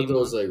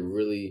Gordo's like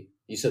really.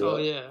 You said, oh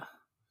yeah.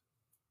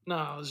 No,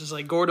 I was just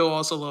like Gordo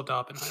also loved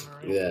Oppenheimer.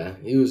 Right? Yeah,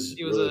 he was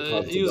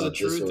a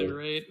truther,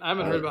 right? I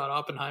haven't heard about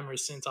Oppenheimer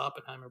since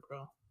Oppenheimer,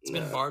 bro. It's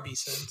been Barbie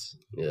since.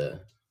 Yeah,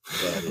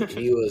 but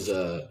he was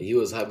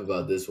hype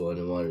about this one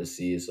and wanted to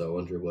see it. So I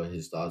wonder what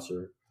his thoughts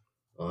are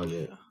on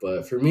it.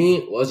 But for me,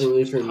 it wasn't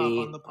really for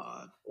me. On the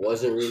pod.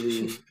 Wasn't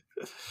really.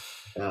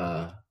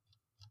 It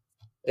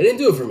didn't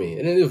do it for me.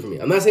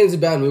 I'm not saying it's a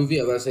bad movie.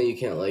 I'm not saying you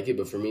can't like it,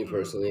 but for me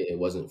personally, it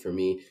wasn't for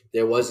me.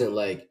 There wasn't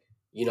like,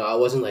 I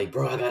wasn't like,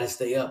 bro, I gotta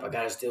stay up. I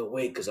gotta stay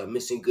awake because I'm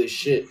missing good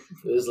shit.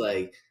 It was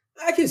like,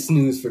 I can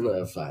snooze for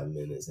another 5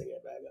 minutes and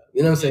get back up.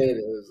 You know what I'm saying? It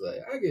was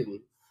like,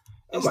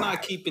 it's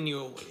not keeping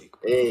you awake,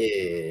 bro.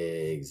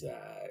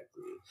 Exactly.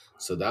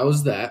 So that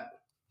was that.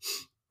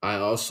 I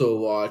also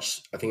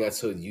watched, I think I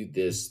told you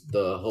this,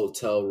 the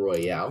Hotel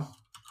Royale.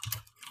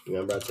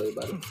 Remember I told you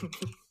about it?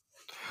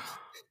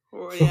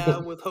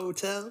 Royale with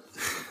hotel.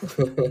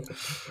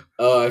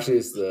 Oh, actually,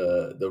 it's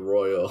the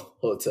Royal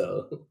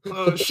Hotel.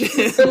 Oh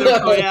shit, the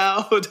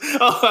Royale.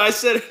 Oh,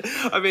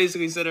 I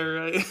basically said it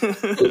right.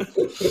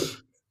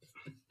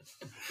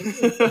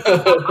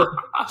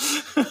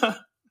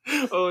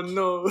 Oh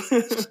no.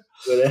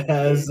 But it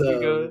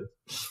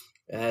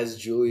has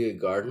Julia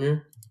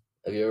Gardner.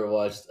 Have you ever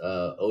watched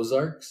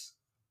Ozarks?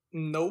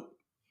 Nope.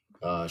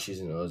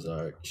 She's in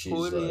Ozark.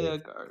 Julia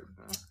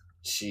Gardner.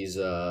 She's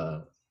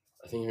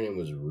I think her name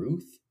was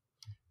Ruth,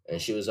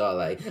 and she was all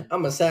like,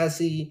 "I'm a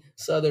sassy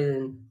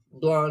Southern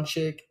blonde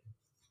chick,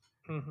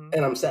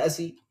 and I'm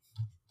sassy."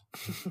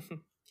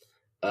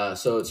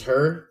 So it's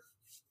her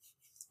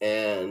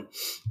and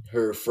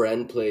her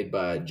friend, played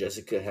by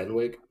Jessica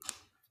Henwick.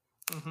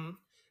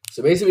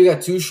 So basically, we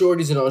got two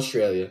shorties in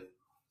Australia,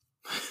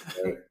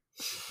 right?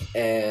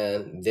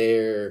 And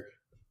it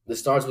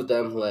starts with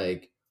them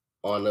like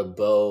on a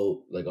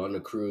boat, like on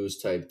a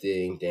cruise type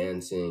thing,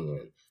 dancing,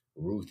 and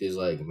Ruth is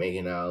like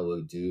making out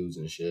with dudes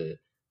and shit,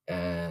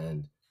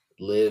 and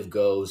Liv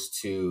goes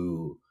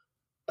to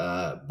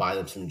buy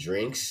them some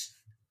drinks,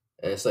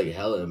 and it's like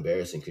hella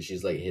embarrassing because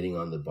she's like hitting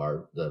on the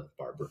barber.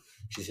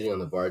 She's hitting on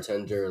the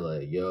bartender,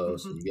 like, "Yo,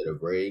 so you get a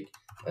break?"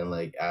 And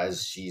like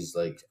as she's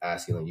like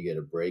asking, like, "You get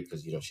a break?"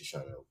 because she's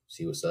trying to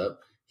see what's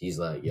up. He's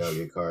like, "Yo,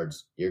 your card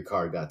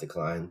got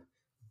declined."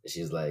 And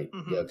she's like,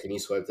 "Yo, can you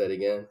swipe that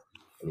again?"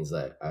 And he's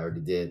like, "I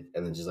already did."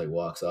 And then just like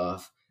walks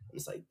off. And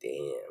it's like,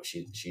 damn,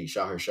 she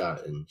shot her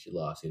shot and she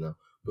lost,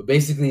 But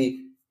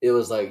basically, it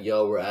was like,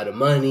 "Yo, we're out of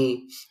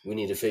money. We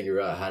need to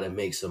figure out how to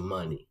make some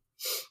money."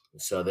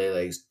 So they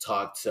like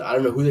talk to, I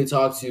don't know who they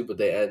talk to, but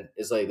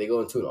it's like they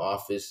go into an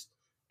office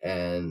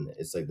and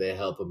it's like they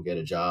help them get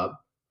a job,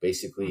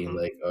 basically in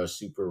like a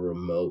super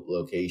remote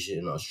location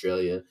in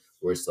Australia,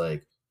 where it's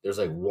like there's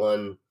like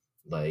one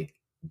like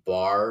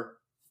bar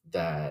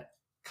that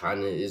kind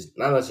of is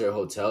not necessarily a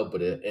hotel,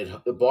 but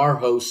the bar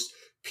hosts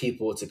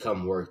people to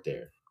come work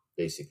there,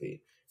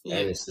 basically. Yeah.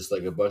 And it's just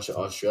like a bunch of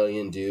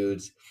Australian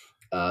dudes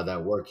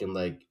that work in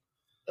like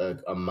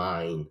a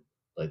mine.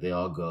 Like they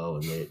all go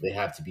and they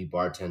have to be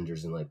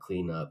bartenders and like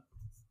clean up.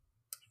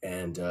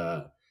 And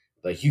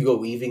like Hugo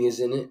Weaving is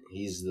in it.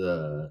 He's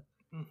the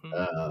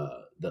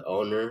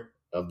owner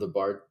of the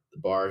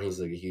bar. He's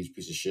like a huge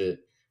piece of shit.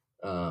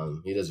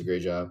 He does a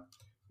great job.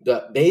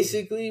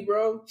 Basically,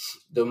 bro,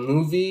 the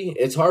movie,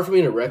 it's hard for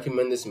me to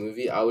recommend this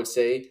movie. I would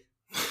say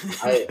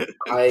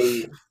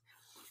I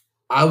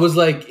was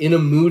like in a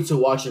mood to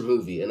watch a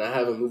movie, and I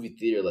have a movie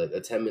theater like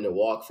a 10-minute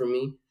walk from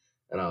me.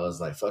 And I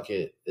was like, fuck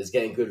it. It's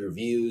getting good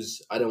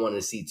reviews. I don't want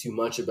to see too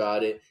much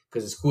about it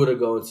because it's cool to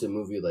go into a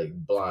movie like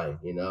blind,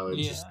 and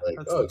just like,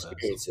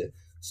 experience it.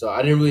 So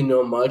I didn't really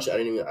know much.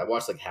 I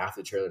watched like half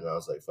the trailer and I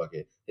was like, fuck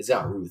it. It's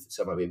got Ruth. It's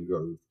got my baby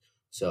girl Ruth.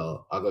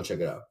 So I'll go check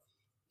it out.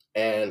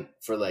 And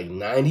for like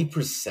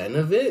 90%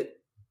 of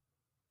it,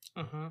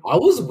 I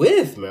was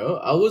with, man.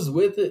 I was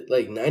with it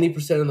like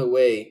 90% of the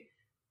way.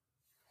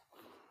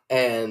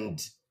 And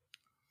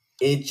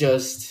it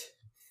just...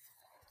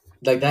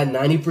 like that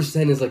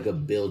 90% is like a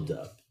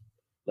buildup.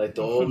 Like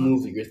the whole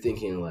movie, you're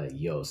thinking like,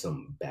 yo,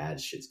 some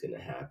bad shit's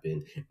gonna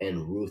happen,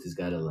 and Ruth has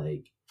gotta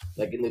like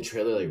in the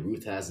trailer, like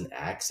Ruth has an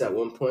axe at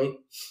one point,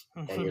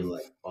 and you're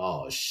like,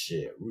 oh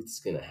shit,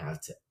 Ruth's gonna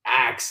have to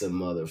axe a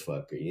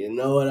motherfucker. You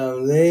know what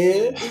I'm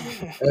saying?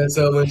 And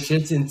so when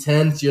shit's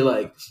intense,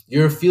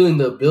 you're feeling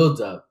the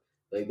buildup.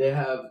 Like they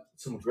have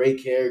some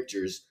great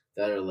characters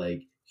that are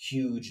like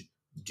huge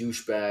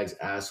douchebags,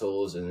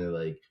 assholes, and they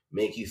like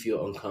make you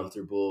feel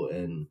uncomfortable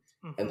and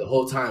the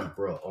whole time,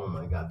 bro, oh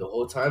my god, the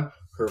whole time,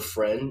 her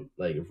friend,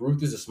 like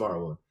Ruth is a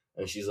smart one,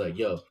 and she's like,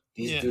 yo,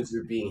 these dudes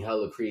are being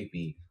hella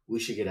creepy. We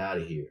should get out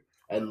of here.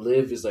 And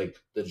Liv is like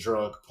the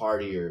drunk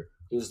partier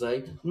who's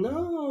like,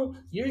 no,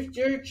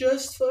 you're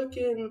just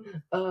fucking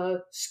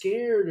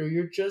scared, or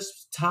you're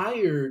just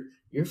tired.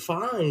 You're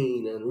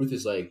fine. And Ruth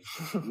is like,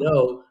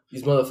 no,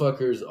 these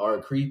motherfuckers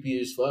are creepy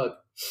as fuck.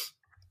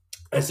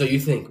 And so you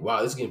think,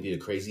 wow, this is going to be a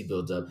crazy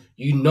build-up.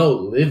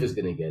 Liv is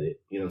going to get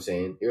it. You know what I'm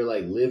saying? You're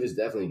like, Liv is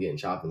definitely getting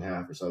chopped in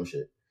half or some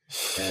shit.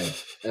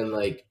 And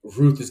like,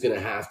 Ruth is going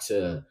to have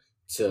to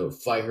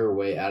fight her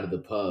way out of the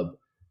pub,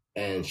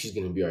 and she's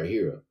going to be our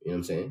hero. You know what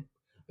I'm saying?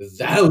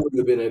 That would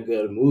have been a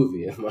good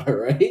movie. Am I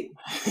right?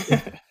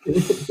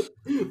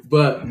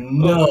 But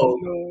no.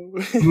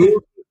 The movie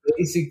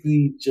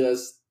basically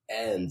just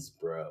ends,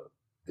 bro.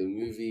 The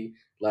movie,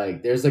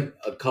 like, there's like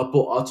a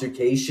couple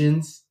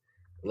altercations.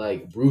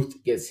 Like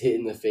Ruth gets hit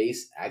in the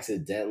face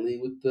accidentally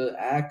with the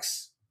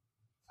axe,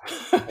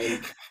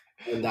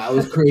 and that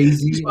was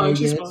crazy. I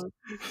guess,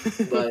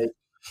 like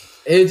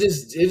it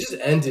just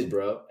ended,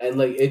 bro, and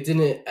like it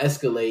didn't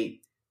escalate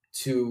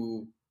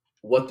to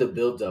what the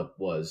buildup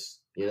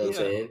was. You know what I'm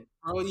saying?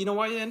 Bro, you know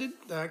why it ended?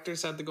 The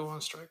actors had to go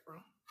on strike, bro.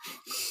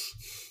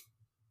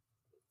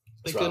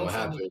 They couldn't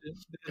finish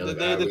it.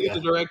 They had to do the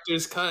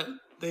director's cut.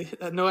 They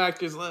had no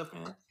actors left,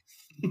 man.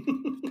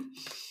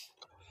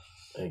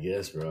 I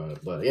guess, bro.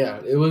 But yeah,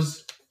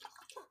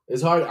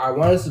 it's hard. I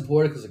want to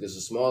support it because like it's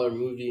a smaller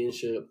movie and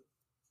shit.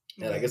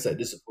 And I guess I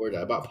did support it.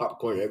 I bought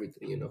popcorn and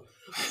everything, you know.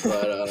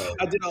 But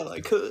I did all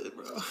I could,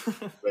 bro.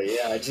 but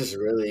yeah, I just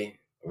really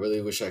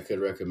wish I could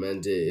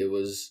recommend it. It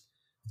was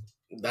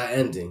that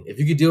ending. If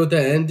you could deal with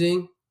that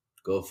ending,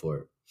 go for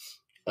it.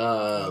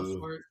 Go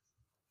for it.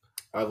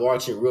 I've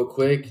watched it real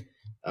quick.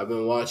 I've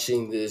been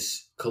watching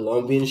this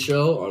Colombian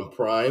show on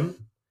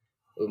Prime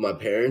with my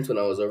parents when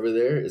I was over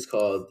there. It's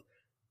Rigo,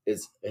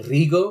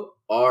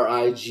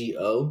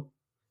 Rigo.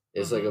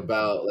 It's like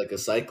about like a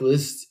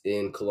cyclist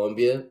in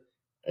Colombia,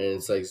 and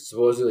it's like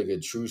supposedly like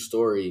a true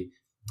story.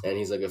 And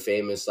he's like a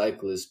famous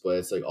cyclist, but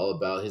it's like all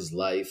about his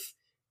life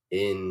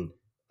in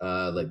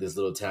like this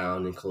little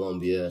town in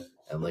Colombia,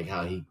 and like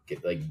how he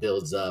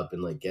builds up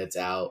and like gets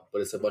out.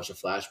 But it's a bunch of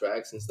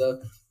flashbacks and stuff.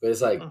 But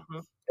it's like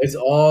it's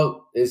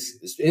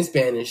in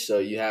Spanish, so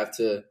you have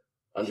to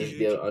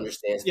be able to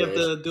understand Spanish.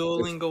 You have the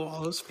Duolingo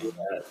all speak.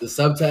 The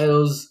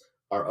subtitles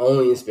are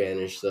only in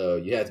Spanish, so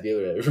you have to be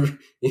able to,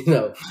 you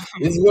know,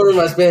 this is one of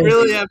my Spanish.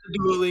 Really people. Have to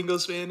Duolingo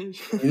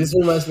Spanish. This is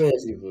one of my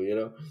Spanish people, you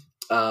know.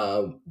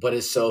 But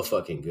it's so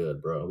fucking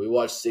good, bro. We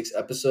watched 6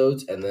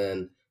 episodes, and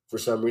then for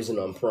some reason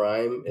on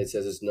Prime, it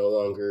says it's no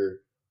longer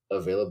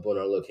available in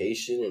our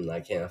location, and I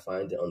can't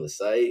find it on the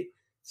site.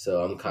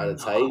 So I'm kind of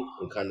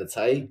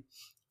tight.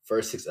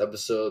 First 6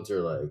 episodes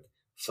are like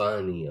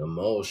funny,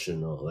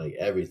 emotional, like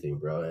everything,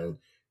 bro. And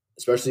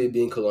especially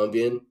being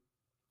Colombian,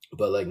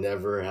 but like I've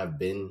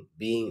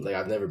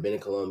never been in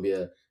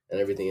Colombia and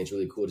everything. It's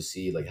really cool to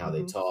see like how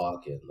they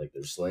talk and like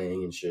their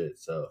slang and shit.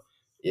 So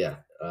yeah,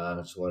 I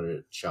just wanted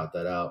to shout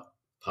that out.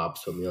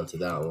 Pops put me onto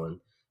that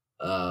one.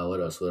 What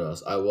else?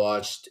 I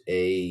watched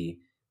the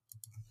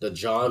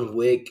John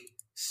Wick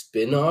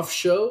spin-off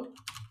show.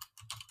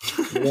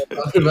 You know what I'm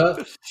talking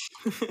about?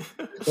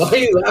 Why are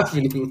you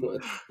laughing?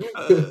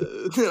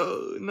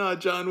 No,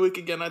 John Wick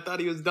again. I thought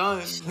he was done.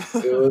 It's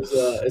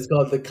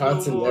called The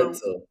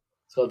Continental.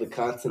 It's called The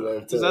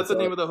Continental. Is that the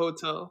name of the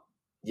hotel?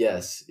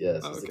 Yes. Okay.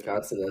 It's The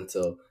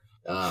Continental.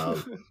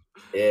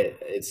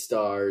 It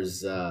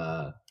stars.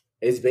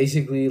 It's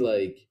basically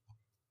like,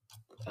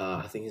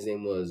 I think his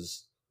name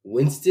was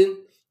Winston.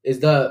 Is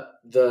the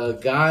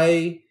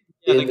guy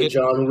in the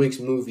John Wick's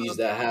movies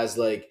that has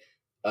like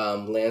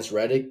Lance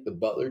Reddick, the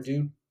butler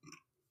dude.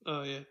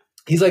 Oh yeah.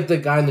 He's like the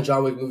guy in the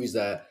John Wick movies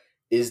that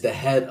is the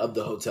head of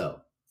the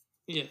hotel.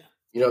 Yeah.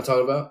 You know what I'm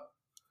talking about?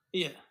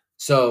 Yeah.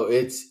 So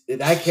it's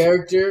that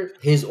character,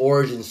 his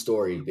origin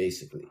story,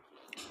 basically,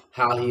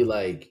 how he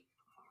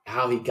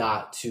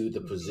got to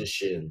the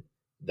position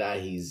that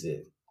he's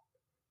in,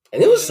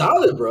 and it was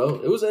solid, bro.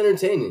 It was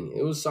entertaining.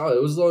 It was solid.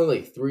 It was only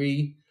like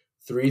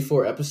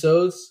 4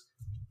 episodes,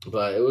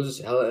 but it was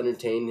just hella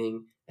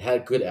entertaining. It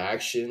had good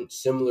action,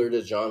 similar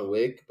to John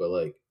Wick, but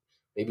like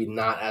maybe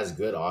not as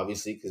good,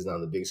 obviously, because it's not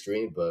on the big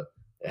screen. But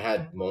it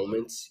had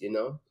moments, you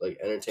know, like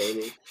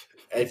entertaining.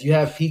 And if you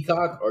have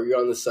Peacock or you're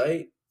on the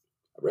site,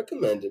 I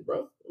recommend it,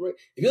 bro. If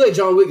you like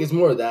John Wick, it's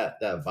more of that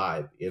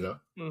vibe, you know?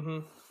 Mm-hmm.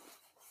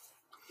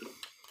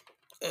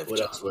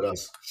 What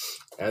else?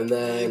 And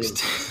then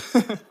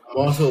I'm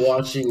also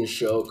watching a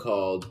show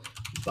called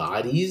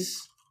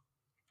Bodies.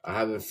 I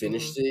haven't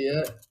finished it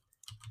yet.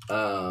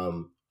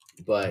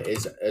 But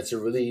it's a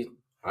really...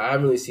 I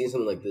haven't really seen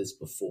something like this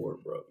before,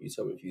 bro. You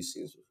tell me if you've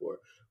seen this before.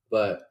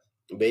 But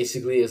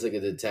basically, it's like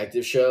a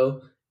detective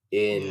show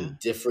in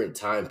different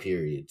time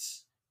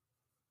periods.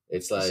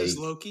 It's like... Is this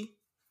Loki?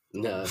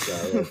 No, it's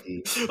not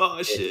Loki.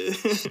 Oh shit!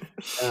 It's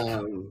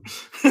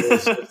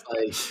just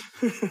like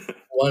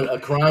when a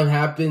crime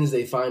happens,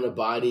 they find a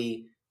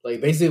body.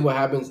 Like basically, what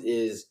happens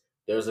is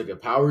there's like a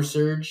power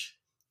surge,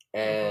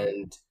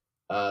 and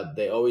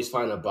they always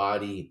find a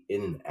body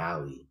in an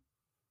alley,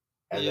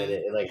 and then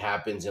it like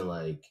happens in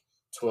like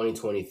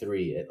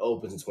 2023. It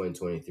opens in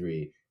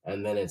 2023,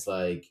 and then it's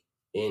like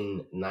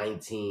in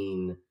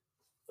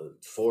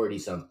 1940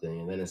 something,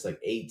 and then it's like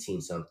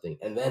 18 something,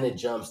 and then it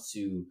jumps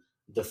to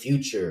the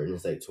future, and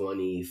it's like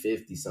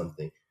 2050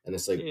 something, and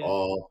it's like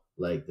all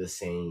like the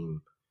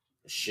same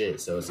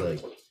shit. So it's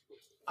like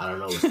I don't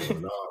know what's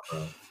going on,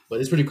 bro. But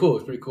it's pretty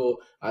cool.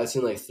 I've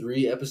seen like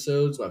 3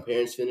 episodes. My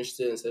parents finished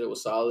it and said it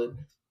was solid,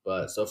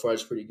 but so far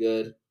it's pretty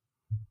good.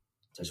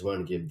 I just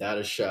wanted to give that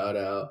a shout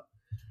out.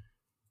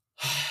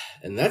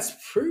 And that's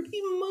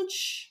pretty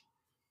much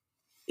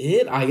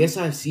it. I guess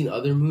I've seen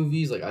other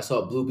movies. Like I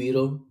saw Blue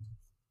Beetle.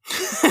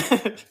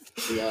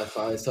 Yeah, I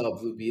finally saw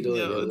Blue Beetle.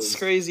 Yo, it's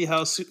crazy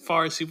how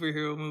far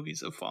superhero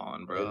movies have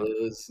fallen, bro.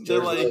 They're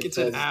like Lopez, it's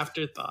an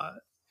afterthought.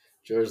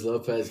 George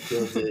Lopez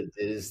killed it,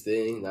 did his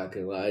thing. Not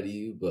gonna lie to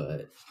you,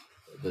 but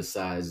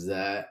besides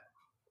that,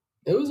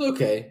 it was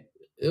okay.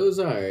 It was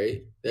all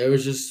right. There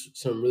was just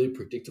some really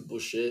predictable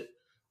shit.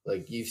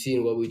 Like you've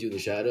seen What We Do in the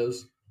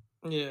Shadows.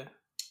 Yeah.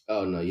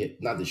 Oh no,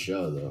 not the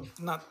show though.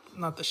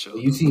 Not the show.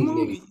 You've seen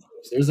maybe.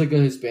 There's like a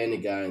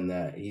Hispanic guy in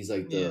that. He's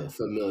like the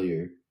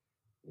familiar.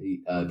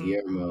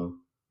 Guillermo, I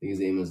think his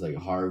name is like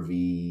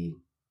Harvey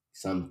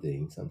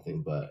something,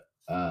 but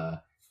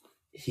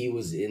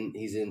he's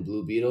in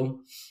Blue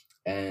Beetle,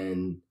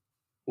 and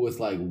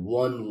with like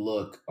one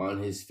look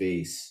on his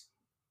face,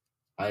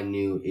 I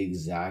knew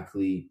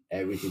exactly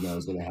everything that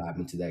was going to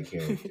happen to that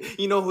character.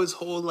 You know his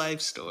whole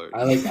life story.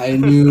 I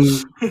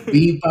knew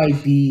beat by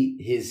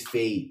beat his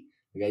fate.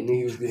 Like I knew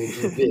he was going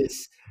to do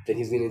this, then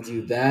he's going to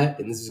do that,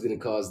 and this is going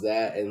to cause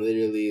that, and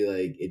literally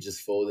like it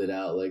just folded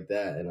out like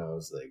that, and I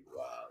was like,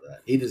 wow,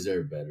 he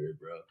deserved better,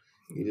 bro.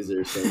 He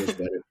deserved so much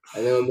better.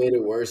 And then what made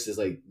it worse is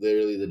like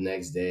literally the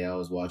next day I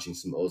was watching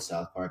some old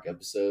South Park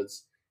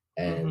episodes,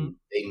 and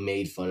they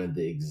made fun of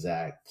the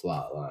exact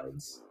plot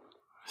lines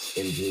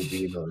in Blue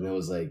Beetle, and it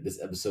was like this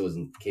episode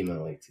came out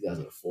in like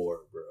 2004,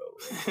 bro.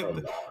 Like, come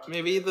on.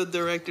 Maybe the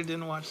director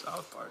didn't watch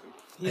South Park.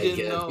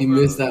 He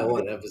missed that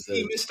one episode.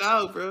 He missed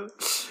out, bro.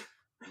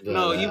 But,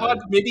 no, he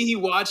watched. Maybe he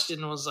watched it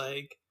and was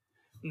like,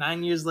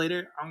 9 years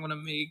later, I'm gonna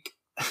make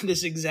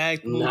this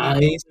exact movie.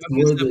 9 years.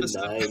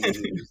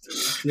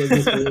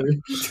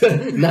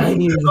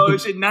 9 years. Oh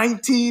shit!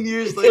 19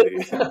 years later,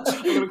 I'm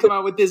gonna come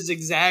out with this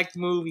exact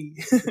movie.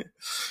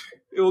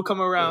 It will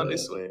come around, I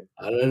swear.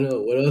 I don't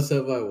know. What else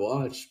have I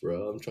watched,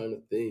 bro? I'm trying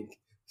to think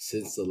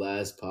since the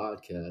last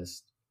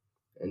podcast.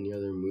 Any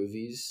other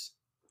movies?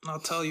 I'll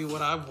tell you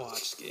what I've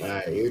watched. Gabe. All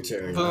right, your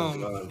turn.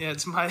 Boom. Yeah,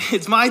 it's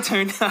my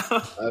turn now.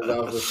 I've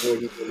gone for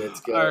 40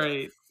 minutes. Go. All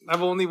right.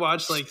 I've only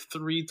watched like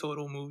 3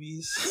 total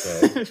movies.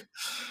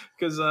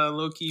 Because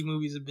low-key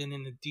movies have been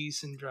in a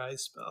decent dry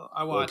spell.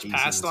 I watched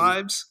Past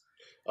Lives.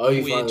 Oh,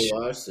 you finally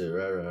watched it.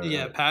 Right.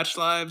 Yeah, Past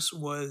Lives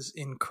was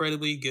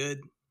incredibly good.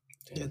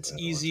 Damn, it's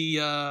easy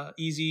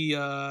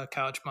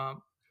couch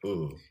mom.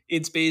 Ooh.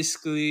 It's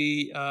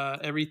basically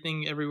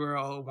Everything Everywhere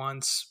All at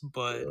Once,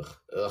 but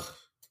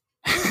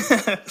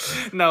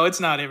no, it's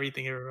not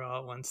Everything Everywhere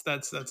All at Once.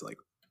 That's like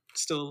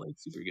still like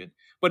super good.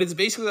 But it's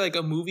basically like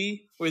a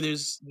movie where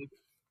there's like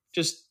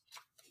just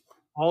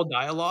all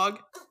dialogue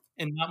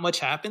and not much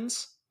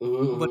happens,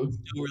 but it's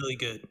still really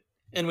good.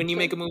 And when you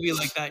make a movie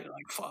like that, you're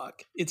like,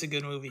 fuck, it's a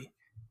good movie.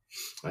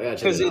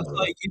 Because it's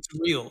like it's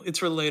real,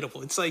 it's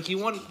relatable. It's like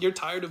you're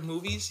tired of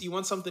movies, you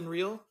want something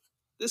real.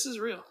 This is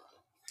real.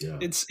 Yeah.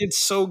 It's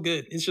so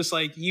good. It's just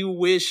like you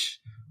wish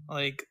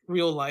like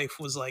real life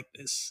was like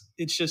this.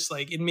 It's just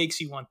like it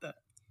makes you want that.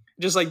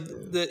 Just like in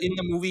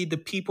the movie, the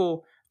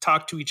people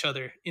talk to each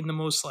other in the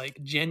most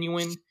like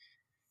genuine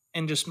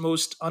and just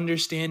most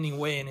understanding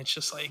way, and it's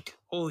just like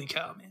holy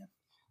cow, man.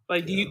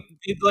 Like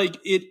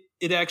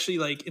it actually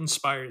like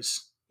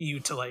inspires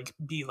you to like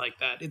be like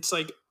that. It's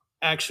like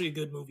actually a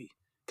good movie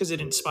because it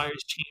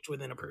inspires change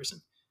within a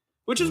person,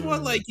 which is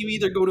what like you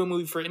either go to a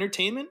movie for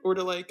entertainment or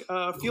to like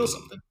feel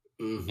something.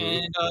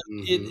 And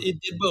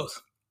it did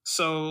both.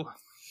 So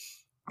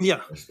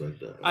yeah,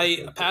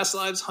 Past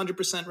Lives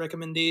 100%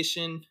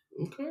 recommendation.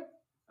 Okay.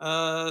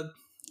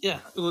 Yeah,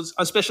 it was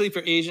especially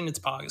for Asian. It's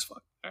pog as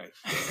fuck. All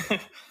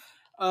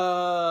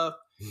right.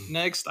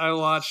 Next I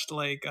watched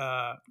like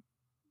a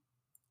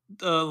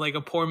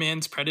poor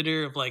man's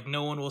Predator of like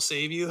No One Will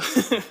Save You.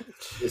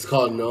 It's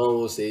called No One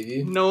Will Save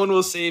You. No One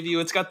Will Save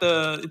You. It's got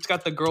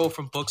the girl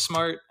from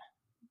Booksmart.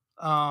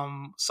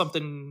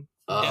 Something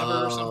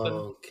Dever or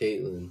something.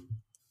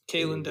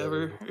 Caitlin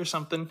Dever or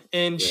something.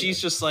 And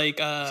she's just like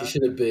she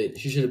should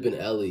have been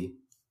Ellie.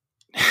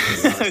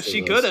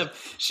 She could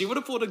have. She would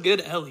have pulled a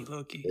good Ellie,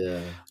 Loki.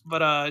 Yeah.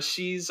 But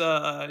she's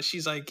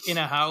like in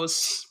a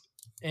house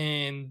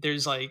and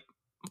there's like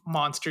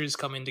monsters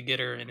coming to get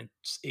her and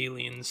it's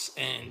aliens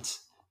and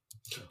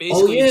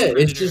basically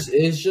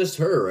it's just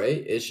her,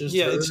 right? It's just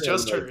her. It's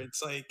just her.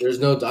 It's like there's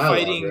no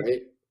dialogue,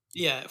 right?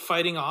 Yeah,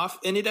 fighting off,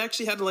 and it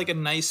actually had like a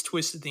nice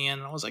twist at the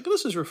end. And I was like,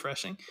 "This is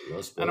refreshing."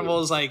 And I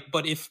was like,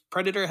 "But if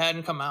Predator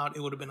hadn't come out,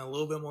 it would have been a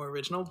little bit more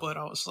original." But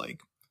I was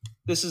like,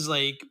 "This is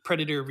like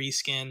Predator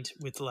rescanned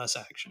with less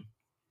action."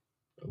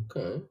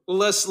 Okay.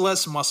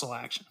 Less muscle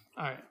action.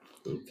 All right.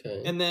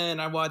 Okay. And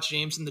then I watched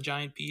James and the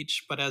Giant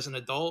Peach, but as an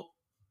adult.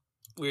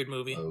 Weird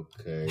movie.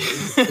 Okay.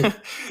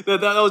 that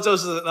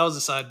was a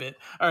side bit.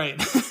 All right.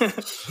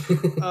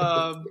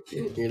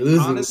 You're losing.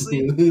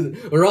 Honestly,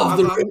 we're off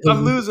the rails.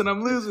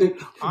 I'm losing.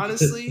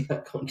 Honestly,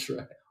 back on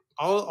track.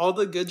 All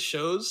the good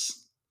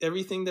shows,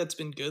 everything that's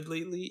been good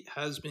lately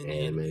has been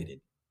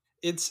animated.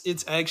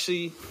 It's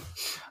actually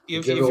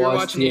if you're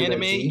watching TMNT?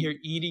 Anime, you're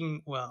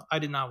eating. Well, I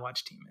did not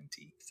watch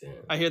TMNT.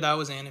 Damn. I hear that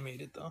was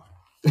animated though.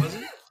 Was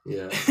it?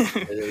 Yeah.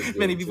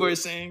 Many people are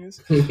saying this.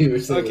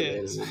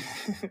 Okay.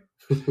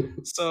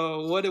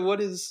 So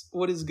what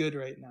is good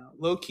right now?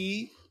 Low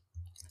key,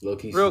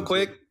 real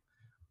quick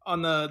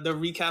on the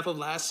recap of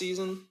last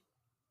season.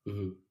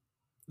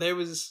 There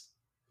was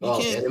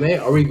anime.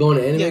 Are we going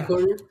to anime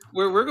corner?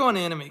 We're going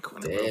to anime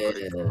corner.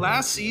 Damn.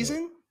 Last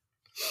season,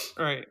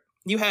 all right.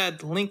 You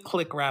had Link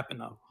Click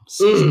wrapping up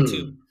season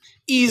 2,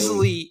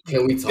 easily.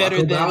 Can we talk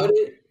about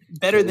it?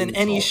 Better than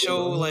any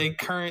show like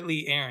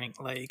currently airing.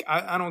 Like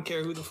I don't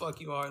care who the fuck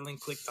you are, Link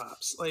Click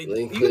tops. Like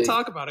you can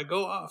talk about it,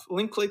 go off.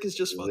 Link Click is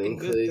just fucking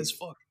good as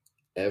fuck.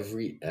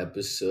 Every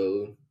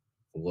episode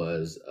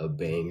was a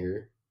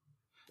banger.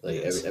 Like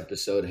every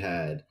episode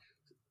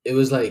it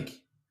was like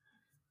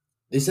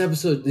this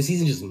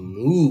season just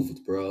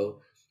moved, bro.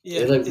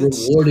 Yeah, it like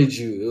rewarded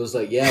you. It was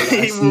like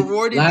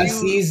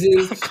last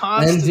season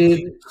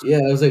constantly. ended. Yeah,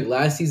 it was like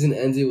last season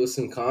ended with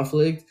some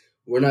conflict.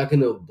 we're not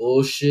gonna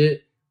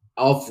bullshit.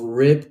 Off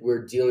rip,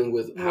 we're dealing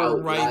with how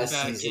right last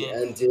season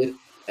ended,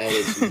 and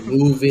it's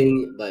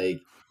moving.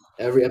 Like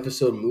every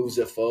episode moves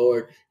it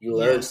forward. You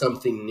learn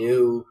something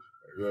new.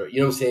 You know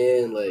what I'm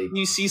saying? Like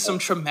you see some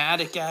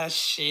traumatic ass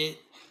shit.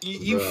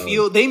 You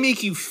feel they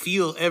make you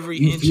feel every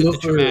inch of the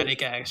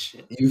traumatic ass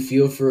shit. You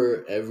feel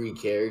for every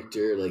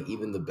character, like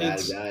even the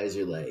bad guys.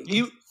 You're like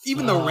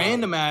even the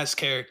random ass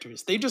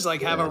characters. They just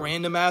like have a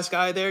random ass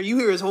guy there. You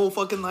hear his whole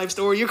fucking life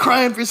story. You're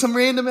crying for some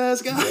random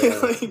ass guy.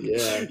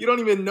 You don't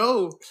even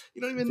know.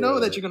 You don't even know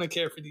that you're gonna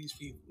care for these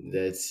people.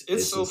 It's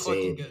so insane.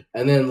 Fucking good.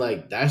 And then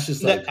like that's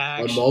just like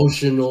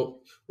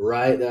emotional,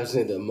 right? That's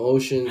like the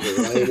emotions,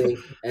 the writing,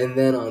 and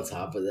then on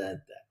top of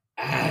that, the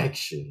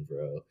action,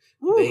 bro.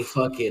 Woo. They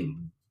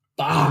fucking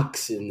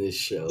box in this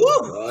show,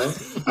 bro.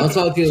 I'm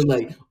talking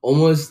like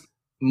almost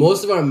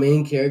most of our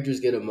main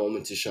characters get a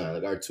moment to shine.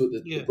 Like our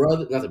the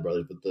brother, not the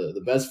brother, but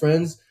the best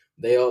friends.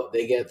 They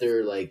get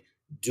their like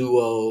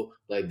duo,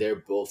 like they're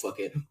both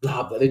fucking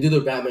blah blah. They do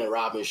their Batman and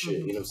Robin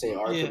shit. You know what I'm saying?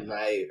 Arkham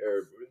Knight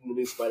or the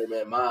new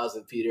Spider-Man, Miles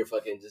and Peter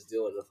fucking just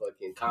doing the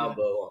fucking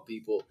combo on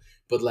people.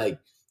 But like,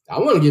 I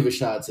want to give a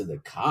shout out to the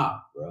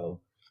cop, bro.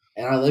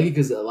 And I like it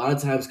because a lot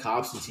of times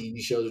cops and TV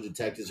shows or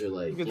detectives are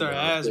like, get their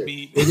ass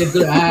beat. They get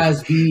their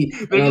ass beat.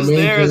 They're just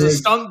there as a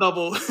stunt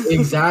double.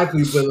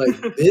 Exactly. But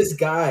like this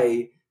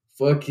guy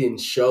fucking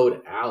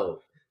showed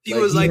out. He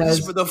was like,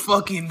 this for the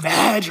fucking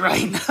badge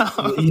right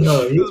now. You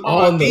know, he's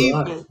on the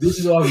line. This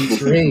is why we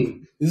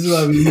train. This is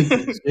why we need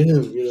the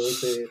gym. You know what I'm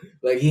saying?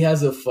 Like he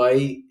has a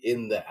fight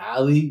in the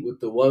alley with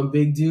the one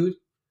big dude.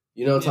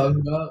 You know what I'm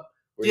talking about?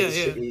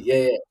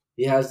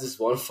 He has this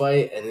one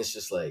fight, and it's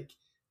just like,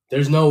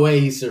 there's no way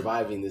he's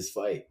surviving this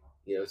fight.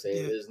 You know what I'm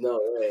saying? There's no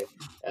way.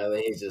 And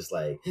then he's just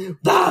like,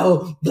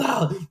 blah,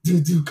 blah,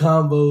 do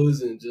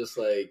combos, and just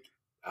like,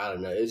 I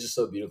don't know. It's just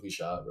so beautifully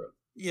shot, bro.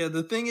 Yeah,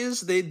 the thing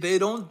is, they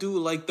don't do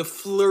like the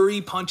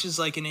flurry punches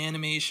like in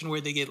animation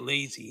where they get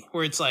lazy,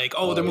 where it's like,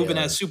 they're moving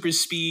at super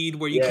speed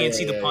where you can't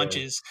see the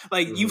punches.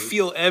 Like you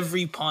feel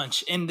every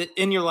punch, and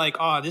you're like,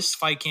 this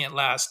fight can't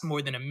last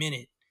more than a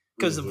minute.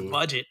 Because of the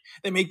budget,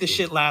 they make the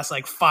shit last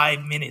like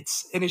 5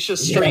 minutes, and it's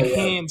just straight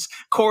hands,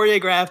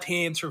 choreographed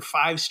hands for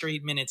 5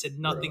 straight minutes, and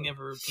nothing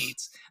ever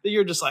repeats. That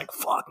you're just like,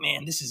 fuck,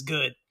 man, this is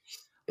good.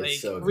 Like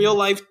so real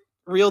life,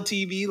 real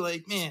TV,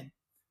 like man,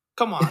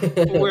 come on.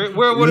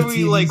 What are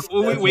we like?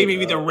 Wait,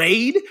 maybe the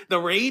raid? The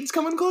raid's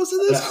coming close to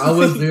this. I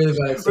was literally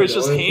about to say, where it's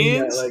just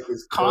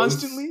hands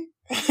constantly.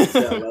 That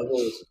level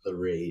was the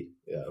raid.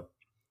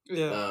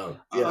 I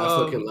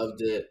fucking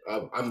loved it.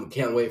 I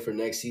can't wait for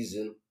next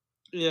season.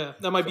 Yeah,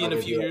 that might be in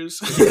a few years.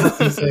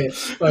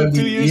 Might be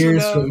 2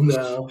 years from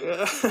now.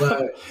 Yeah.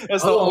 But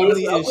that's the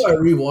only issue. I might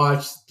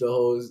rewatch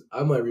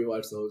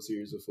the whole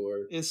series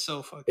before. It's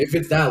so fucking. If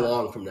it's that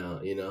long from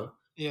now, you know.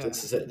 Yeah.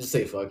 Just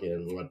say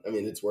fucking. I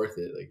mean, it's worth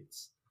it. Like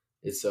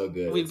it's so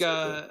good. We've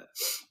got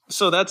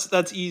so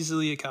that's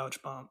easily a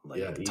couch bomb.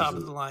 Like top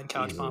of the line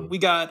couch bomb. We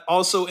got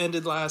also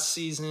ended last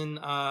season.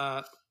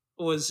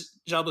 Was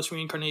Jobless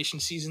Reincarnation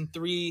season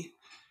 3.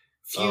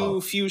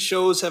 Few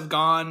shows have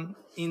gone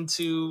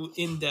into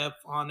in depth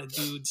on a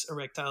dude's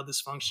erectile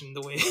dysfunction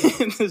the way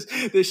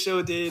this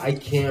show did. I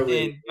can't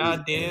relate.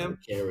 Goddamn,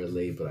 I can't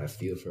relate, but I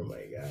feel for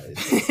my guys.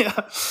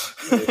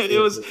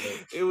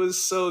 It was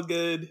so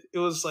good. It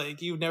was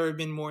like you've never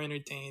been more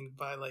entertained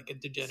by like a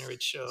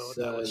degenerate show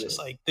that was just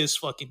like this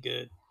fucking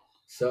good.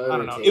 So I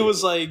don't know. It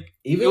was like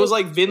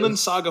Vinland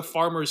Saga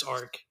Farmer's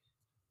arc,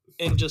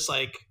 and just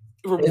like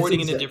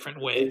rewarding in a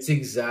different way. It's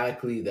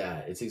exactly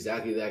that.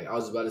 I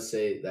was about to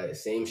say that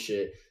same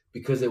shit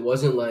because it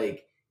wasn't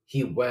like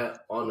he went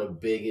on a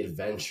big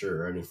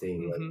adventure or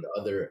anything like the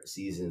other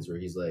seasons where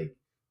he's like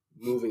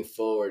moving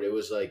forward. It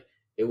was like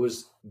it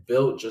was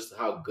built just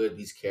how good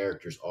these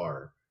characters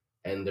are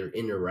and their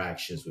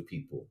interactions with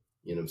people.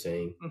 You know what I'm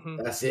saying?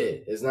 That's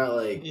it. It's not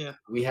like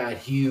we had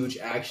huge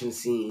action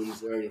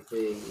scenes or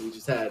anything. We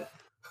just had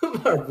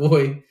our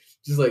boy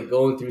just like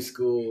going through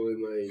school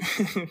and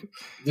like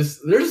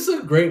just there's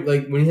some great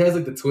like when he has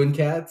like the twin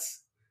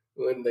cats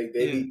when like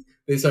they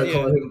start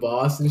calling him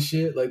boss and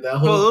shit like that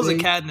whole well it was thing.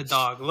 A cat and a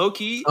dog low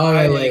key.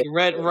 I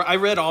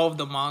read all of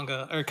the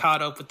manga or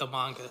caught up with the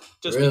manga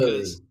just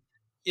because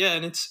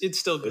and it's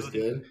still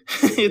good.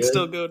 It's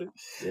still good.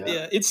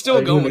 Yeah, it's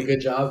still going. Doing a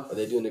good job. Are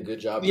they doing a good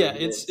job? Yeah,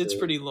 it's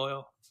pretty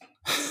loyal.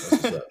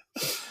 That's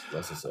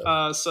what's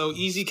up. So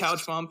easy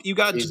couch bump. You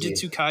got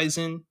Jujutsu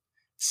Kaisen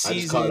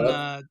season 2.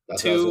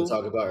 That's what I was going to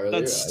talk about earlier.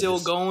 That's still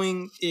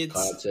going.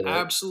 It's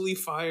absolutely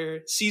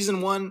fire.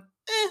 Season 1,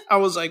 I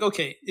was like,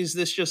 okay, is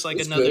this just like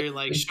another good.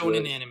 Like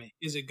shonen anime?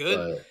 Is it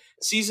good?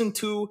 Season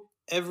 2,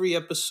 every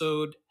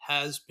episode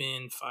has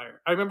been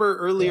fire. I remember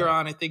earlier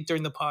on, I think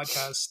during the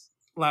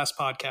last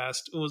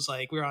podcast, it was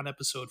like we were on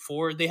episode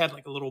 4. They had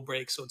like a little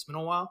break, so it's been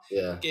a while.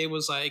 Yeah. Gabe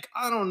was like,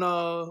 I don't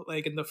know,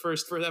 like in the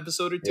first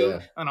episode or 2.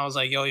 And I was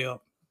like,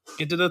 yo,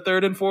 get to the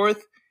 3rd and 4th.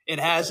 It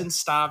hasn't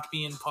stopped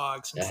being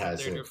Pog since the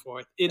 3rd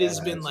or 4th. It has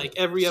been like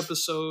every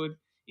episode,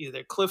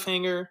 either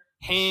cliffhanger,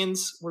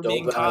 hands were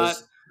being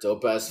caught,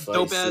 dope ass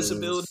fights,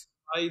 ability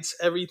fights,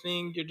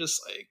 everything. You're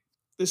just like,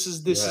 This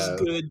is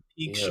good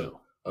peak show.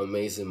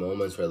 Amazing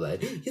moments where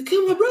like, you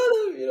killed my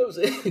brother, you know what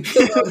I'm saying? You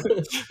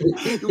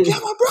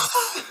killed my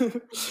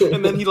brother,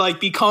 and then he like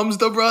becomes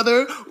the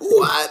brother.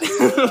 What?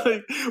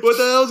 Like, what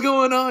the hell's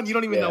going on? You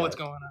don't even know what's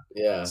going on.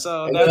 Yeah.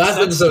 So and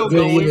that's still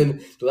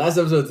going. The last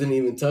episode didn't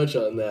even touch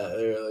on that.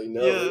 They're like,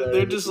 no. Yeah,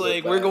 they're just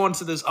like, we're going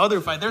to this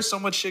other fight. There's so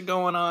much shit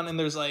going on, and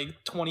there's like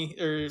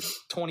 20 or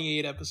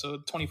 28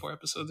 episodes, 24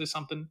 episodes or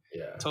something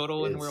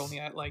total, and we're only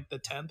at like the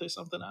 10th or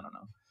something. I don't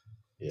know.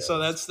 Yeah, so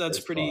that's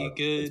pretty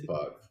good.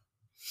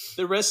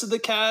 The rest of the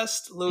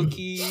cast, low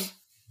key,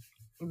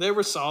 they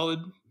were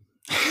solid.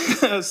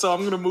 So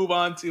I'm gonna move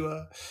on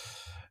to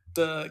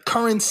the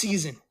current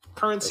season.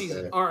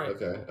 Season. All right.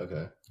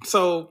 Okay.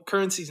 So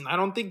current season. I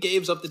don't think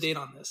Gabe's up to date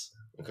on this.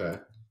 Okay.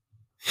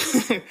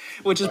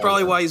 Which is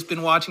probably why he's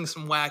been watching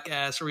some whack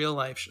ass real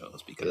life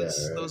shows, because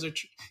those are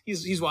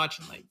he's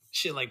watching like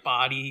shit like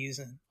Bodies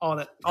and all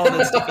that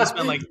stuff he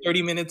spent like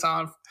 30 minutes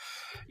on.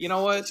 You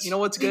know what? You know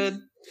what's good?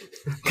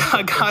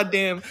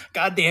 Goddamn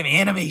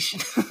animation.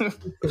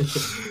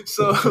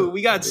 So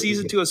we got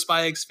season 2 of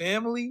Spy X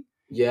Family.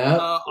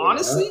 Yeah.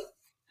 Honestly,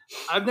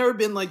 I've never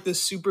been like this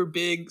super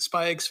big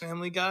Spy X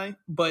Family guy,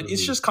 but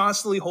it's just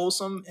constantly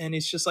wholesome, and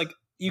it's just like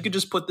you could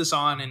just put this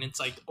on and it's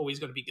like always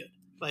going to be good.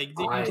 Like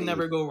you can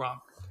never go wrong.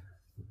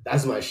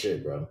 That's my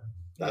shit, bro.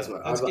 That's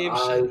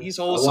Gabe's shit. He's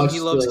wholesome.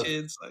 He loves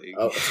kids. Like,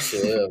 oh,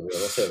 chill, bro.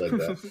 Don't say it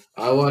like that.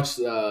 I watched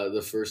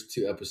the first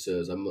 2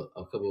 episodes. I'm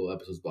a couple of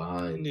episodes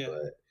behind,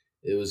 but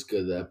it was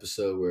good. The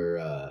episode where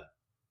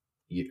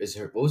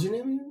what was her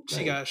name?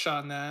 She got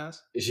shot in the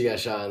ass. She got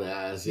shot in the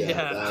ass. Yeah,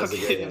 that was a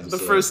great episode. The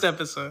first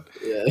episode.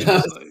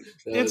 Yeah,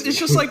 it's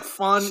just like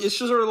fun. It's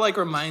just sort of like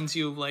reminds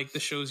you of like the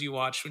shows you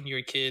watched when you were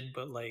a kid,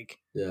 but like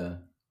a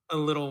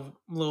little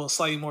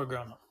slightly more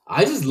grown up.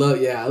 I just love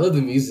I love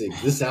the music.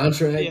 The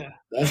soundtrack.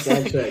 That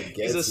soundtrack gets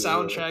me. He's a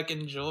soundtrack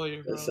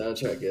enjoyer, bro. That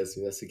soundtrack gets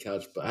me. That's a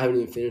couch bump. I haven't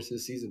even finished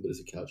this season, but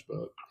it's a couch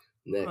bump.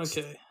 Next.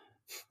 Okay.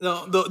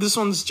 No, this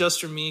one's just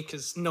for me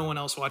because no one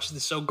else watches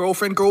this. So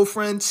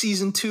Girlfriend,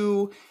 season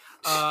 2.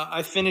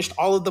 I finished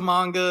all of the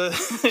manga.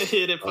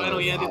 It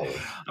finally ended.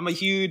 I'm a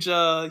huge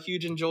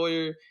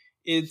enjoyer.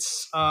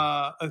 It's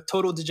a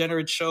total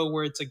degenerate show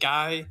where it's a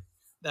guy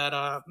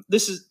that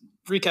this is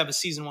recap of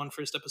season 1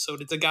 first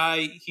episode. It's a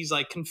guy, he's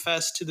like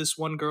confessed to this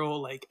one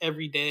girl like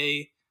every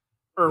day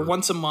or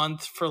once a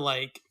month for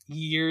like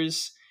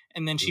years,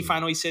 and then she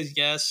finally says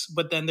yes,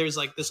 but then there's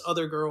like this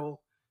other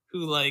girl who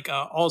like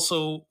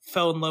also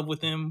fell in love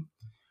with him,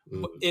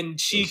 and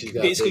she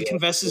basically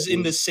confesses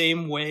in the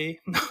same way.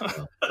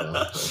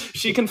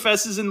 She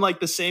confesses in like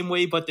the same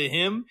way but to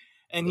him,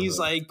 and he's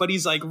like, but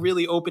he's like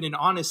really open and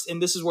honest,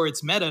 and this is where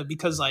it's meta,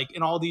 because like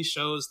in all these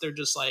shows they're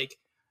just like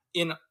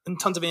in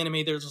tons of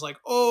anime they're just like,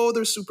 oh,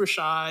 they're super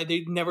shy,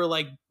 they never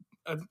like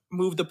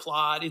move the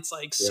plot, it's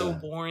like so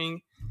boring.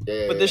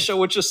 But this show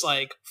was just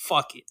like,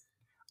 fuck it,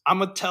 I'm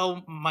gonna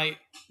tell my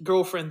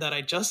girlfriend that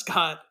I just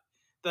got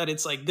that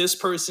it's like this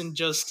person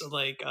just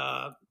like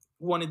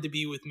wanted to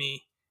be with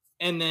me,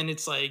 and then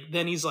it's like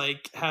then he's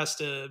like has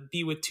to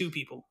be with 2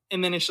 people,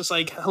 and then it's just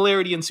like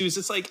hilarity ensues.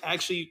 It's like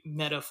actually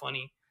meta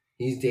funny.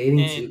 He's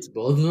dating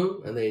both of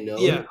them, and they know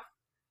it?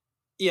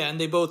 Yeah, and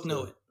they both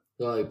know it.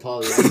 Like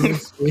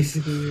polyamorous,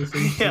 basically.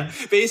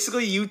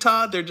 Basically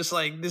Utah, they're just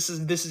like, this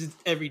is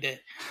every day.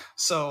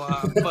 So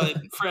but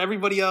for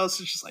everybody else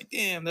it's just like,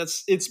 damn,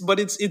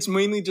 it's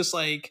mainly just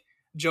like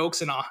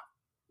jokes, and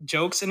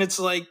it's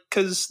like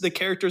because the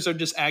characters are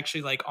just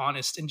actually like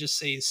honest and just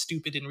say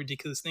stupid and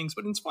ridiculous things,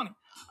 but it's funny.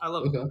 I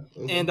love it.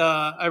 Okay. And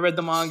I read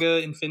the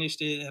manga and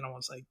finished it, and I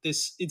was like,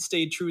 it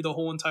stayed true the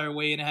whole entire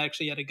way, and it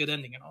actually had a good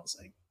ending, and I was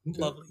like,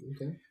 lovely.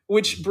 Okay.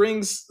 Which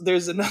brings,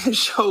 there's another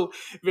show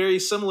very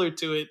similar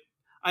to it.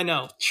 I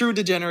know, true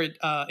degenerate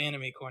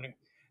anime corner.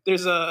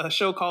 There's a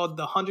show called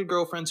The 100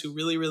 Girlfriends Who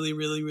Really, Really,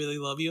 Really, Really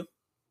Love You.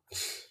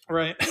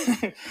 Right?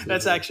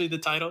 That's actually the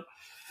title.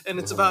 And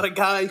it's about a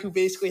guy who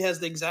basically has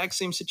the exact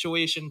same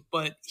situation,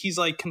 but he's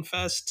like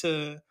confessed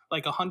to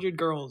like 100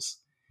 girls,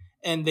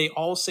 and they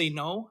all say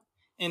no.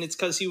 And it's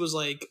because he was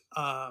like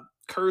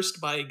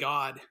cursed by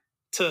God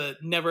to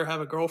never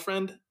have a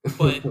girlfriend.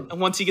 But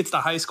once he gets to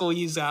high school,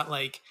 he's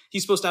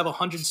supposed to have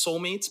 100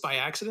 soulmates by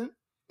accident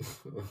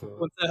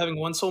instead of having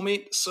one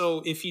soulmate.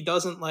 So if he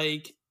doesn't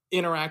like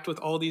interact with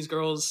all these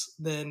girls,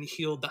 then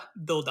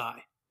they'll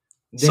die.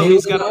 So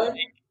he's got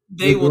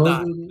they will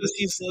die.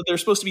 They're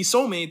supposed to be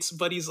soulmates,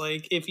 but he's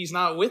like, if he's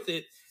not with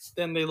it,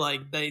 then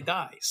they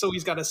die. So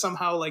he's got to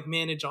somehow like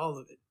manage all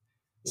of it.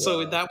 Wow.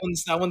 So that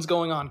one's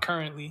going on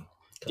currently.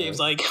 Okay. Gabe's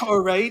like, all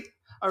right,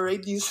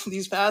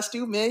 these past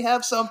 2 may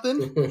have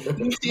something.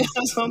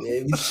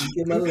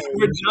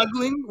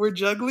 We're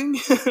juggling.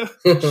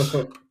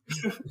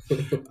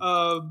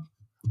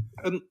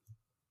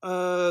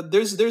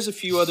 There's a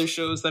few other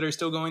shows that are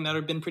still going that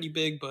have been pretty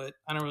big, but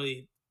I don't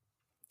really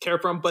care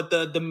for them. But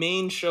the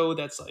main show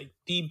that's like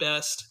the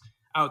best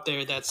out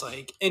there, that's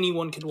like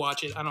anyone could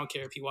watch it, I don't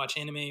care if you watch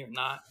anime or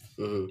not,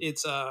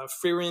 it's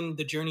Frieren: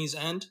 The Journey's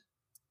End.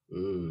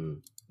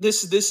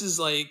 This is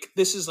like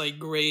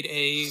grade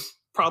A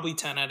probably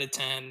 10 out of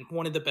 10.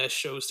 One of the best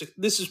shows.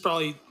 This is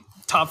probably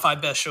top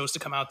 5 best shows to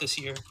come out this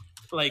year.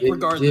 Like,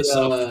 regardless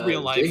of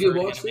real life Jacob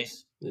or watch anime.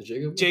 This?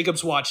 Did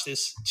Jacob's watched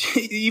this.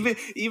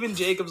 even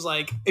Jacob's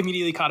like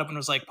immediately caught up and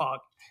was like, Pog.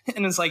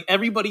 And it's like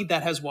everybody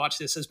that has watched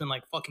this has been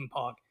like, fucking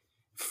Pog.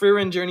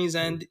 Frieren Journey's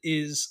End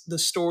is the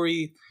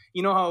story.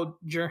 You know how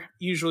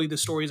usually the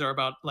stories are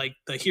about like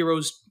the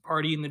hero's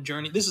party and the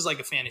journey. This is like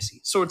a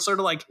fantasy. So it's sort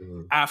of like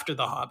after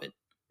The Hobbit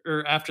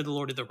or after The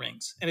Lord of the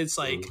Rings. And it's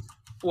like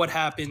what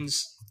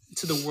happens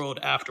to the world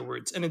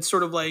afterwards. And it's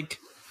sort of like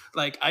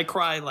I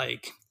cry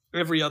like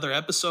every other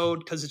episode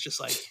because it's just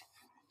like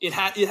it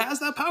has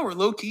that power,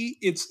 low key.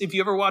 It's if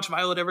you ever watch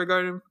Violet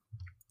Evergarden,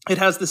 it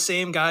has the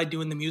same guy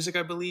doing the music,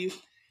 I believe.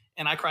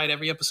 And I cried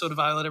every episode of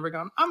Violet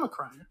Evergarden. I'm a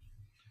crier.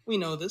 We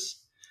know this.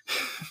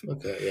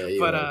 Okay, yeah.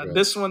 But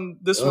this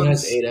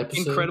one's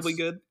incredibly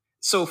good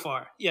so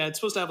far. Yeah, it's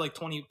supposed to have like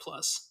 20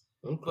 plus.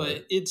 Okay.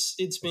 But it's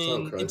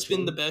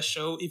been the best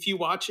show. If you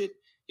watch it,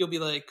 you'll be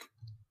like,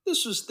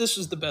 this was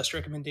the best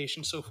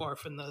recommendation so far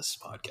from this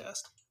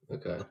podcast.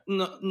 Okay.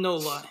 No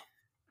lie.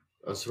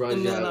 I'm surprised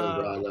you haven't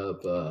brought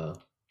up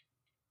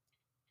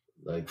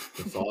like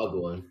the Fog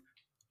one.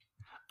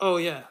 Oh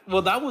yeah.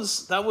 Well, that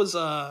was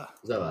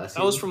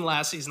from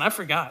last season. I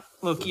forgot.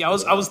 Loki. I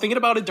was thinking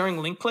about it during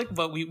Link Click,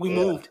 but we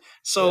moved.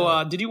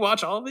 So did you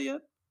watch all of it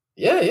yet?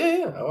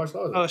 Yeah. I watched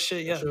all of it. Oh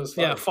shit, yeah.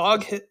 Yeah,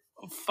 Fog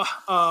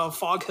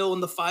Hill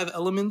and the 5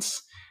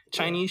 Elements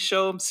Chinese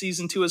show.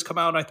 Season 2 has come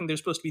out. I think there's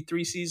supposed to be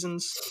 3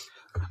 seasons.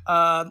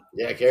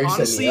 Gary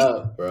set me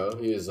up, bro.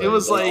 He was like, it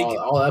was like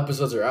all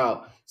episodes are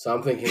out. So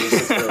I'm thinking he's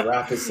just gonna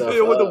wrap itself up.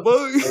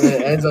 And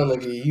then it ends on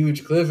like a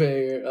huge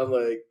cliffhanger. I'm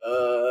like,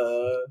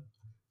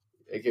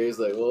 and Gary's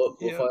like, well,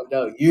 we'll find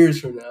out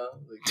years from now.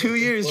 Like, 2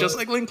 years, just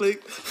like Link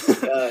Click.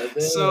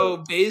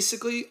 So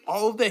basically,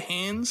 all of the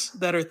hands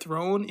that are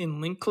thrown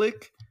in Link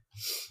Click,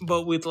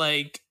 but with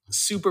like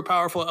super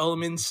powerful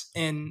elements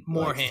and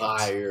more like hands.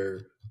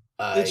 Fire,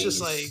 ice, it's just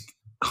like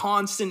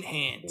constant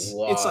hands.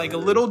 Water. It's like a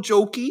little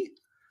jokey,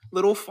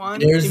 little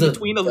fun, in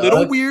between a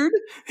little weird.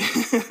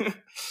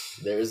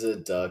 There's a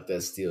duck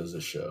that steals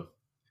the show.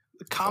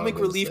 The comic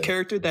relief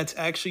character that's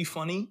actually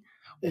funny.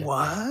 Yeah.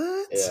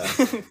 What? Yeah,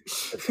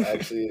 it's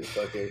actually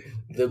fucking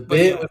the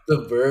bit with the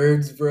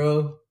birds,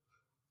 bro.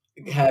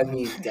 Had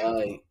me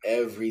dying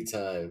every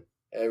time.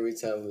 Every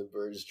time the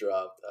birds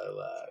dropped, I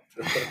laughed.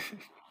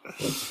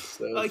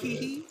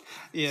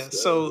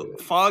 So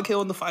Fog Hill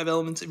and the 5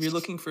 Elements. If you're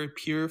looking for a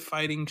pure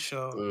fighting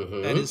show,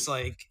 that is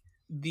like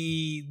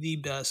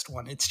the best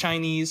one. It's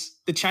Chinese.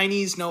 The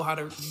Chinese know how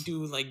to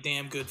do like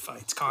damn good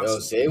fights constantly. Yo,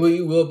 say what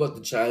you will about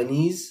the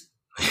Chinese,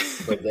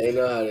 but they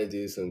know how to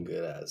do some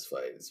good ass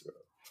fights, bro.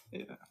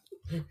 Yeah.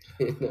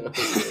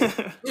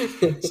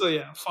 So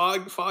yeah,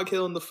 Fog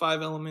Hill and the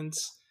 5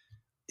 Elements.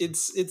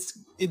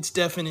 It's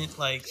definite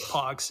like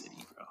Pog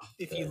City, bro.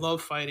 If you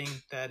love fighting,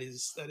 that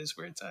is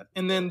where it's at.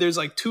 And then there's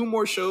like 2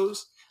 more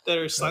shows that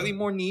are slightly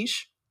more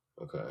niche.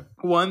 Okay.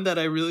 One that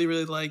I really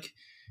really like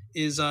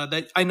is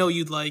that I know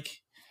you'd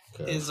like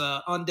is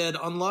Undead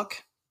Unluck.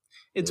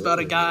 It's about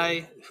a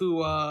guy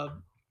who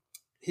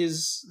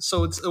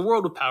it's a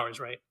world with powers,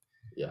 right?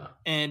 Yeah.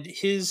 And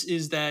his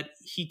is that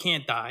he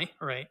can't die,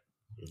 right?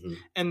 Mm-hmm.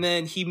 And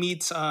then he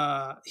meets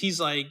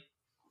he's like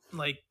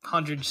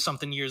 100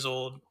 something years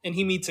old, and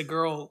he meets a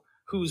girl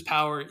whose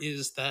power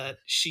is that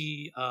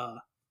she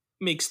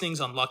makes things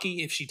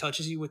unlucky if she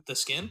touches you with the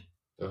skin.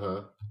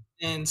 Uh-huh.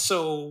 And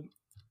so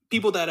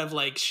people that have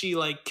like she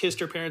like kissed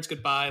her parents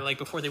goodbye like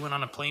before they went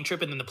on a plane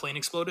trip and then the plane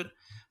exploded.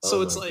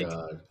 So it's like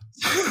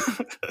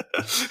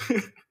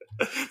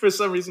for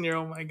some reason your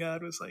oh my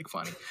god was like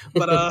funny.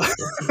 But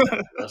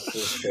that's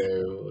just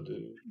terrible,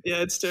 dude.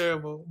 Yeah, it's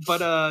terrible.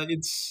 But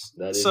it's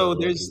so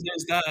there's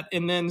that,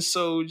 and then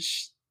so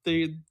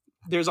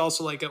there's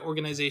also like an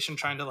organization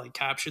trying to like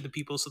capture the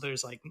people, so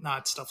there's like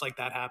not stuff like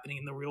that happening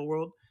in the real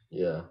world.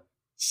 Yeah.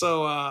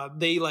 So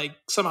they like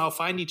somehow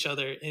find each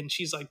other, and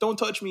she's like, "Don't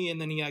touch me," and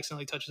then he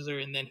accidentally touches her,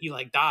 and then he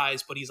like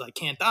dies, but he's like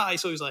can't die,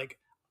 so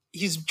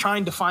he's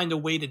trying to find a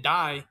way to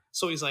die.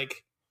 So he's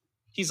like,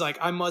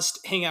 I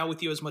must hang out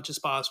with you as much as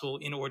possible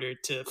in order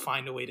to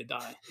find a way to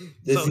die.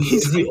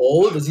 Is he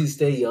old? Does he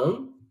stay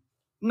young?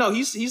 No,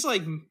 he's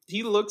like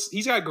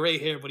he's got gray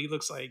hair, but he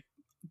looks like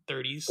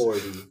 30s.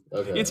 40.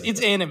 Okay.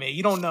 It's anime.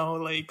 You don't know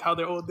like how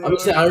they're old. I'm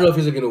saying I don't know if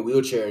he's like in a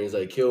wheelchair and he's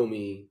like, kill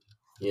me,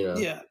 you know.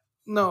 Yeah.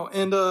 No,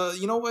 and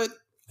you know what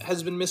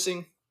has been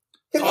missing?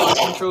 Pog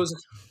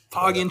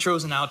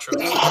intros and outros.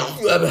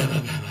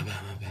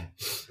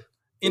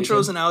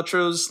 Intros and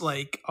outros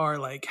like are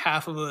like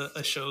half of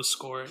a show's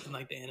score in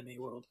like the anime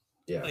world.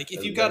 Yeah. Like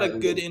if you got a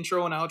good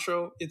intro and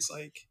outro, it's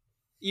like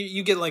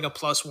you get like a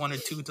 +1 or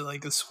 2 to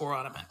like the score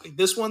automatically.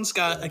 This one's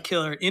got a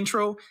killer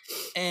intro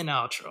and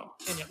outro,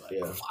 and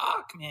you're like,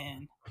 fuck,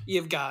 man,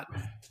 you've got.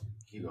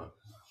 Keep going.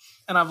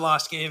 And I've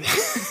lost Gabe.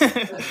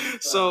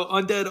 So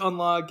Undead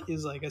Unlock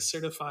is like a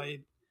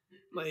certified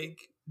like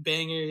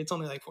banger. It's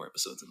only like 4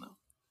 episodes in though.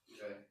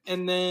 Okay.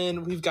 And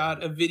then we've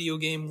got a video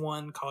game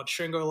one called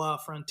Shangri-La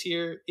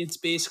Frontier. It's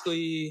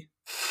basically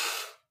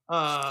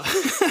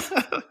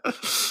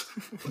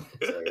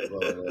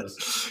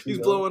He's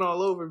blowing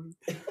all over me.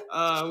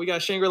 We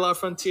got Shangri-La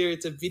Frontier.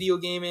 It's a video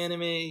game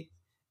anime.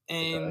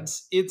 And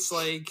it's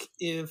like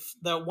if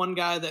that one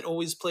guy that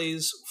always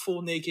plays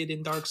full naked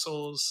in Dark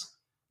Souls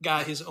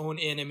got his own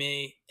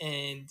anime,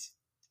 and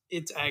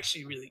it's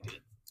actually really good.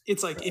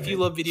 It's like if you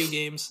love video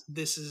games,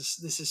 this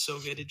is so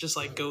good. It just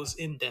like goes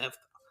in depth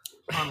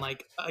on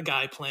like a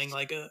guy playing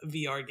like a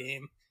VR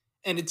game,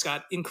 and it's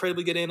got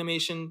incredibly good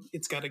animation.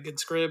 It's got a good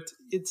script.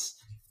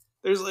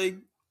 There's like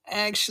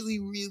actually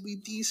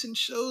really decent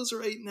shows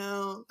right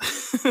now.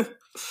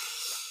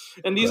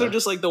 And these are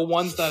just like the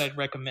ones that I'd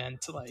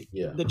recommend to like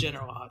the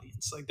general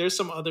audience. Like there's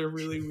some other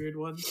really weird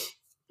ones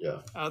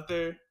out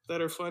there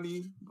that are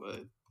funny,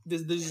 but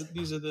these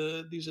are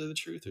the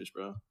truthers,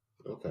 bro.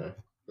 Okay.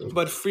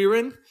 But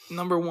Frieren,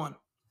 number 1.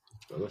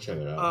 I'm gonna check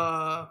it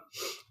out.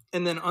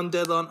 And then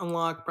Undead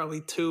Unlock,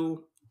 probably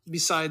 2,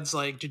 besides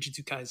like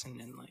Jujutsu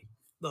Kaisen and like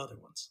the other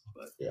ones.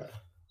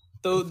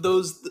 But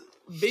those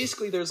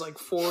basically there's like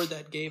 4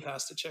 that Gabe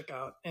has to check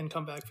out and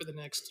come back for the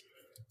next.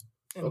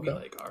 And be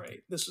like, all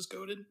right, this was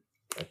goated.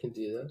 I can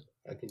do that.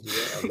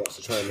 I'm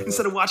also trying to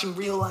instead of watching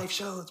real life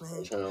shows, man.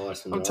 I'm trying to watch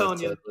some I'm telling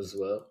you as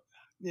well.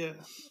 Yeah.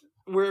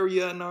 Where are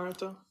you at,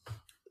 Naruto?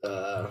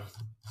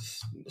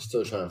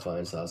 Still trying to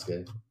find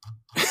Sasuke.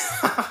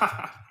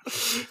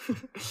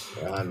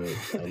 I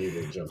need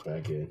to jump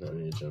back in.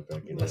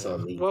 That's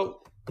on me.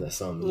 Well,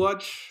 that's on me.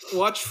 Watch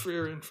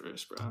Frieren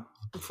first, bro,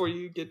 before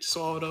you get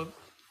swallowed up.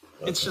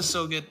 Okay. It's just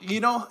so good.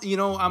 You know,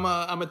 I'm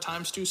a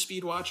 ×2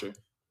 speed watcher.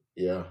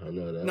 Yeah, I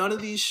know that. None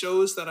of these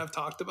shows that I've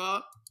talked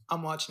about,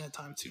 I'm watching at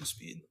 ×2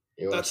 speed.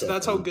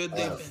 That's how good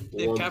they've been.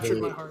 They've captured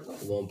my heart.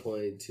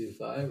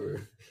 1.25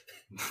 or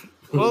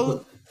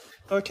well,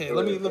 okay.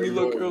 Let me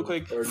look real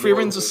quick.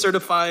 Frieren's a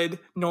certified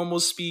normal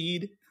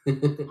speed.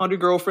 100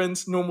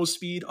 Girlfriends normal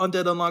speed.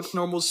 Undead Unlock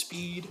normal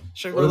speed.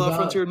 Shangri-La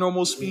Frontier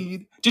normal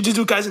speed.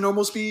 Jujutsu Kaisen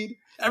normal speed.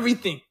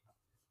 Everything.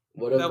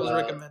 That was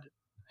recommended.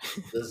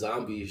 The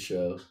zombie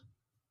show.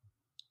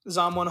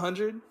 Zom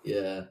 100.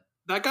 Yeah.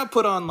 That got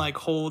put on like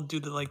hold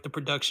due to like the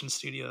production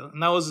studio,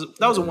 and that was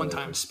a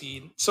one-time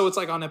speed. So it's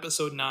like on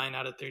episode 9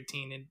 out of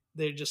 13, and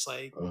they're just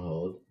like on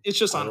hold. It's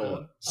just on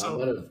hold.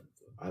 So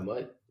I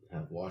might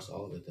have watched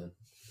all of it then,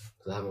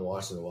 because I haven't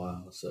watched it in a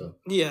while. So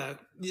yeah,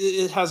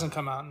 it hasn't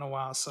come out in a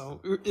while.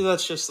 So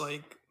that's just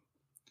like,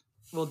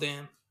 well,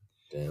 damn,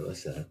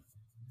 that's sad.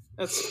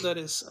 That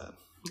is sad.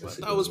 But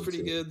that was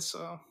pretty good.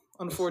 So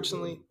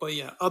unfortunately, but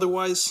yeah.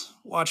 Otherwise,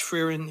 watch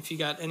Frieren if you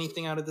got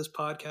anything out of this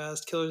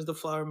podcast. Killers of the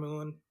Flower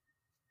Moon.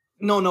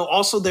 No.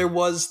 Also, there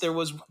was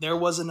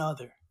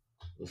another.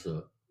 What's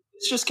up?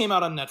 This just came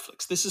out on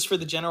Netflix. This is for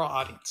the general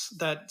audience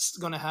that's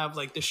gonna have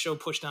like this show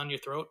pushed down your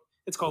throat.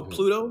 It's called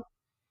Pluto.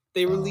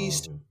 They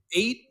released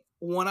 8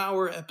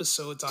 one-hour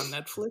episodes on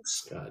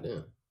Netflix.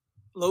 Goddamn.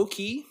 Low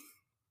key.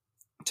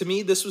 To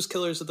me, this was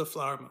Killers of the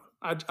Flower Moon.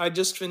 I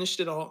just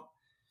finished it all,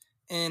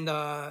 and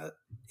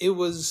it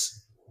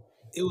was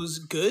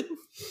good.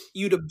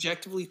 You'd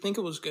objectively think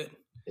it was good.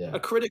 Yeah. A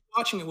critic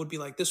watching it would be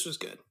like, "This was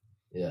good."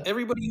 Yeah.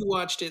 Everybody who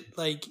watched it,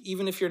 like,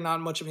 even if you're not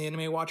much of an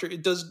anime watcher,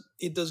 it does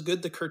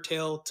good to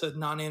curtail to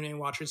non-anime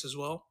watchers as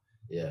well.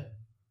 Yeah.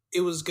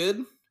 It was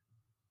good.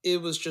 It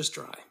was just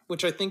dry,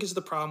 which I think is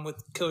the problem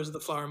with Killers of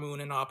the Flower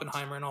Moon and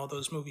Oppenheimer and all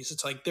those movies.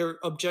 It's like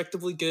they're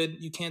objectively good.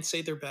 You can't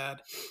say they're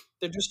bad.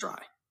 They're just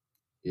dry.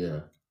 Yeah.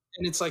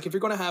 And it's like if you're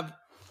going to have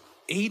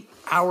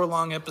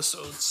 8-hour-long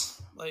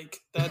episodes, like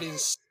that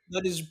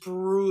is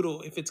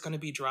brutal if it's going to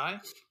be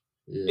dry.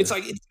 Yeah. It's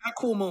like it's got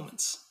cool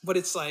moments, but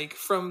it's like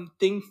from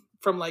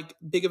like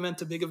big event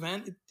to big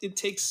event, it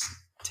takes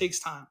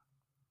time.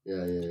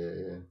 Yeah.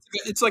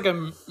 It's like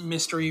a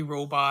mystery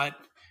robot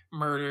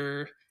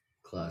murder,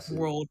 classic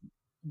world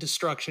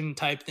destruction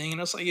type thing,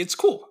 and it's like it's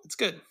cool, it's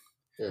good.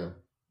 Yeah.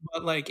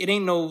 But like it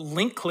ain't no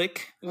link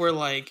click where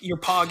like you're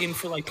pogging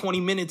for like 20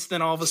 minutes,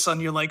 then all of a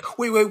sudden you're like,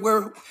 wait,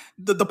 where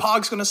the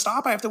pog's gonna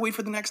stop? I have to wait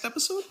for the next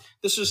episode.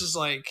 This just is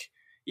like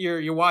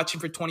you're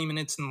watching for 20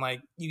 minutes and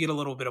like you get a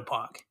little bit of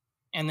pog.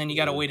 And then you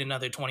got to wait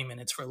another 20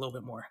 minutes for a little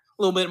bit more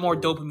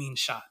dopamine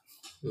shot.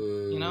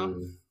 You know,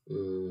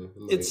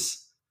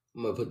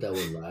 I'm gonna put that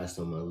one last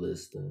on my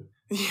list. Then.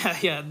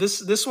 Yeah.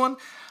 This one,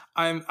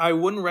 I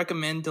wouldn't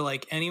recommend to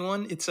like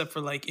anyone except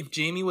for like if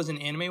Jamie was an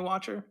anime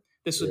watcher,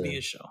 this would be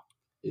his show.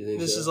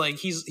 This is like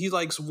he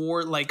likes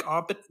war, like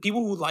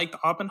people who liked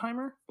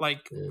Oppenheimer,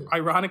 like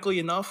ironically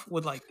enough,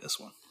 would like this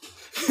one.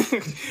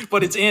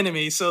 But it's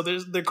anime, so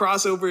the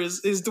crossover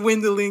is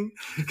dwindling.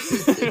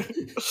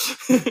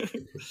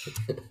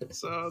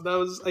 So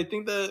I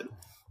think that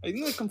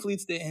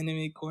completes the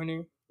anime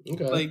corner.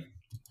 Okay. Like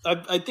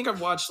I think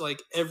I've watched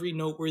like every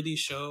noteworthy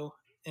show,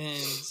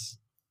 and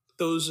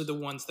those are the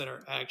ones that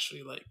are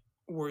actually like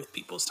worth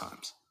people's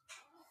times.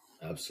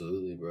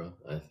 Absolutely, bro.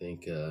 I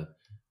think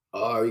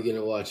are you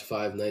gonna watch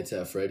Five Nights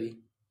at Freddy?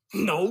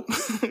 No.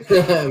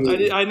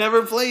 I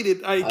never played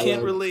it. I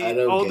can't relate.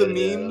 All the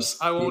memes,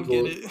 I won't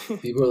get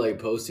it. People are like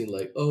posting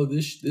like, oh,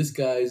 this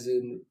guy's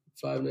in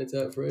Five Nights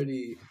at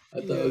Freddy.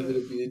 I thought it was gonna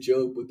be a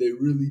joke, but they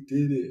really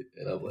did it.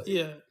 And I'm like,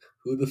 yeah.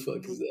 Who the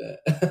fuck is that?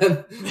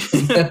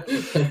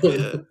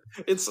 Yeah.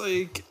 It's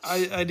like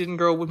I didn't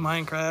grow up with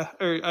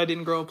Minecraft, or I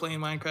didn't grow up playing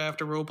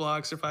Minecraft or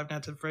Roblox or Five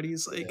Nights at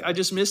Freddy's. Like I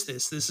just missed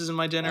this. This isn't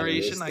my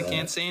generation. I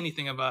can't say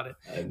anything about it.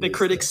 The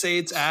critics say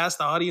it's ass.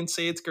 The audience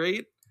say it's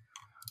great.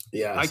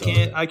 Yeah, I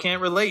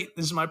can't relate.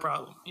 This is my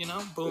problem.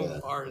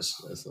 Boom,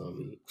 bars. That's not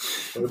me.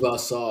 What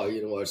about Saw?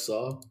 You don't watch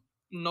Saw?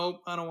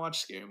 Nope, I don't watch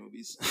scary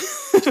movies.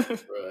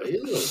 Bro, you're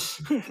a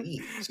little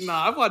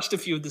Nah, I've watched a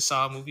few of the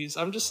Saw movies.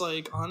 I'm just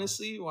like,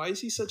 honestly, why is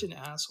he such an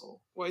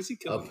asshole? Why is he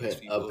killing these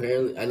people?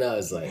 Apparently, I know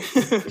it's like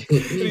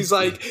he's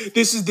like,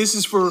 this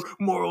is for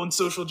moral and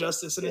social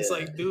justice, and it's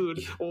like,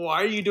 dude,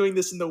 why are you doing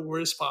this in the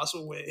worst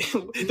possible way?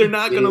 They're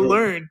not gonna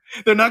learn.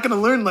 They're not gonna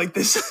learn like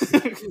this.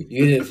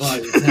 You didn't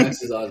file your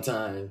taxes on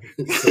time.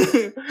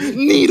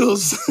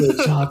 Needles.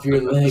 So chop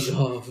your leg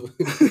off.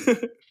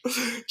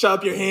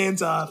 Chop your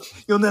hands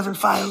off. You'll never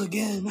file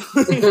again.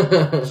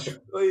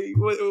 Like,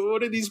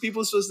 what are these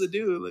people supposed to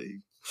do?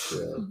 Like,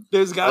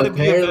 there's got to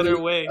be a better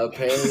way.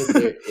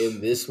 Apparently, in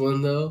this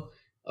one though,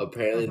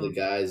 the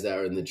guys that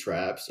are in the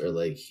traps are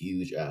like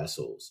huge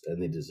assholes,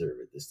 and they deserve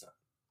it this time.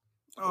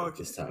 Oh, okay.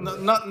 This time,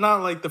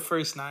 not like the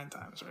first 9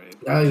 times, right?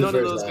 None of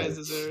those guys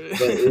deserve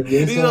it.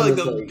 These are like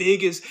the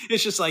biggest.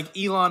 It's just like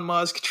Elon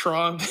Musk,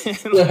 Trump, and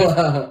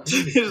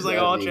it's just like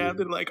all trapped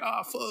and like,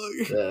 fuck.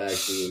 That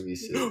actually would be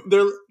sick.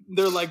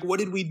 They're like, what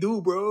did we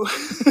do, bro?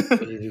 What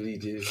did we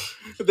do?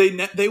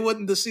 They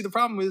wouldn't. See, the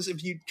problem is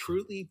if you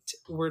truly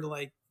were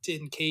to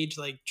engage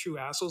like true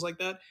assholes like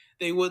that,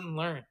 they wouldn't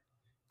learn,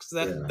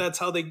 because that's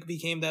how they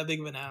became that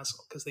big of an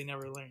asshole, because they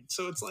never learned.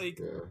 So it's like.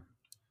 Yeah.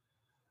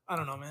 I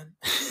don't know, man.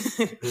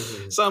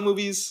 Saw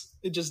movies,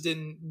 it just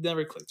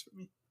never clicked for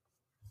me.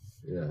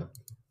 Yeah.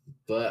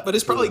 But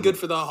it's probably good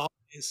for the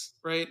holidays,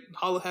 right?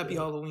 Happy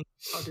Halloween,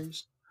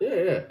 fuckers.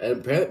 Yeah.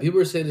 And people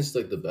are saying it's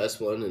like the best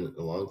one in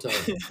a long time.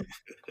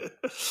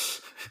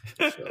 So,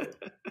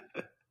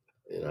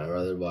 I'd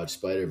rather watch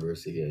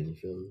Spider-Verse again, you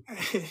feel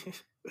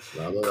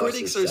me?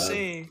 Critics are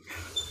saying.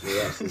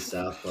 We'll watch the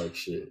South Park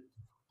shit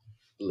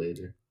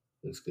later.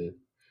 Looks good.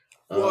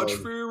 Watch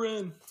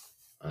Fear.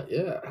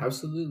 Yeah,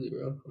 absolutely,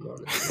 bro. I'm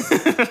on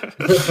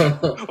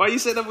it. Why you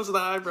say that was the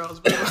eyebrows,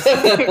 bro?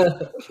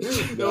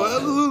 No,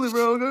 absolutely,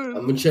 bro. Good.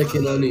 I'm gonna check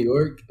in on New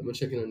York.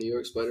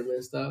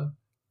 Spider-Man style,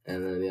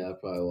 and then I'll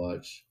probably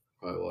watch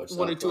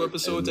 1 or 2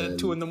 episodes at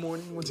 2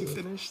 a.m. once you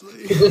finish.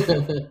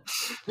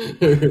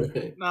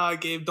 Right. Nah,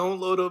 Gabe, don't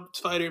load up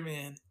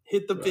Spider-Man.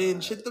 Hit the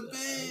binge. Hit the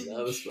binge. I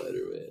love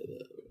Spider-Man.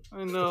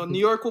 I know. New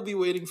York will be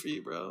waiting for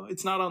you, bro.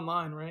 It's not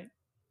online, right?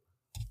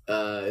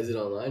 Is it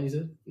online? You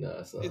said no,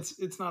 it's not.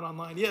 It's not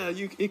online. Yeah,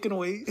 it can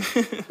wait.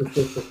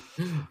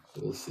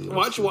 We'll see.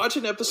 Watch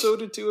an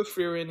episode or 2 of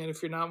Fearin', and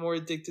if you're not more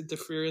addicted to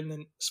Fearin'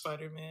 than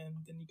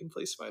Spider-Man, then you can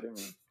play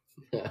Spider-Man.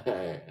 All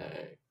right.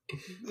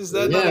 Is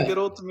that not a good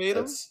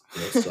ultimatum?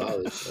 That's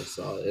solid. That's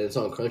solid. And it's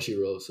on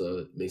Crunchyroll, so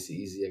it makes it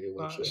easy. I can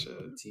watch it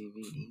on TV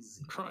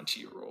easy.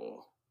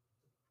 Crunchyroll.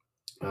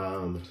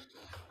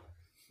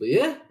 But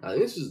yeah, I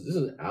think this is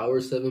an hour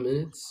 7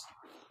 minutes.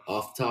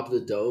 Off the top of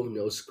the dome,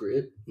 no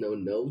script, no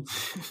notes.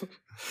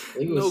 I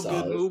think it was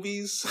solid. Good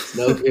movies.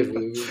 No good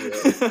movies.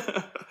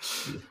 Yeah.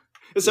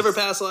 Except for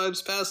Past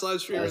Lives. Past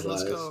Lives Fearin'.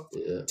 Let's go.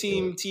 Yeah,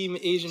 Team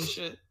Asian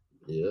shit.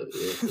 Yep.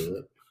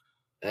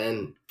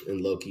 And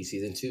in Loki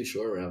season 2,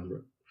 short round,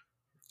 bro.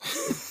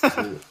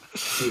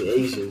 Team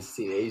Asians.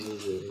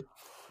 You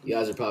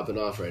guys are popping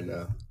off right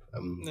now.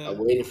 I'm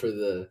waiting for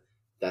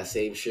that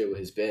same shit with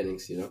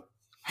Hispanics,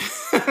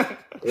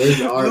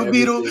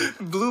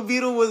 Blue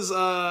Beetle was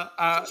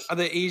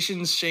the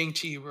Asians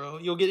Shang-Chi, bro.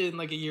 You'll get it in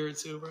like a year or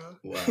 2, bro.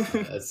 Wow,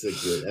 that's a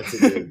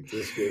good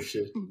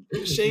description.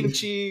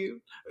 Shang-Chi,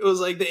 it was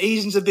like the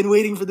Asians have been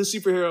waiting for the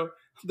superhero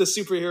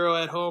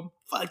at home.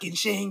 Fucking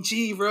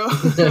Shang-Chi, bro.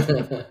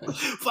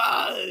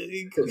 Fuck.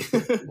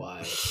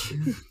 Why?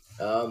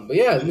 But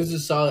yeah, this is a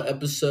solid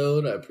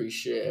episode. I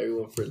appreciate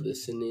everyone for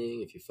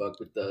listening. If you fuck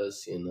with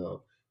us,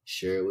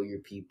 share it with your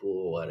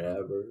people,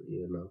 whatever.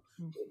 We'll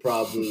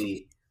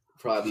probably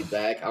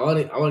back. I want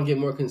to get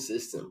more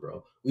consistent,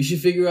 bro. We should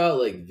figure out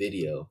like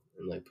video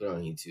and like put it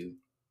on YouTube.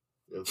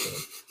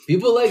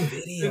 People like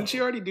video. Didn't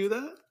you already do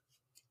that?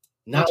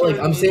 Not like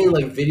I'm saying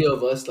like video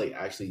of us like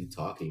actually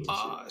talking.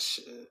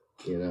 Shit.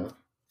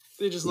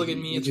 They just look at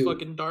me. It's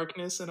fucking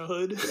darkness in a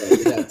hood. Yeah,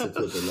 you'd have to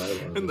put the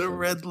light on. And the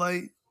red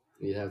light.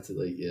 You'd have to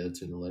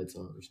turn the lights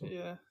on or something.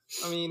 Yeah,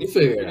 I mean, we'll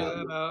figure it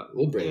out.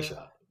 We'll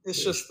brainstorm.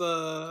 It's just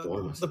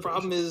the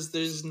problem is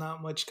there's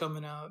not much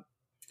coming out.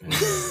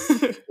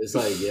 It's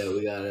like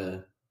we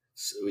gotta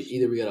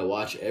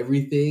watch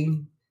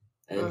everything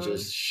and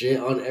just shit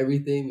on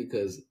everything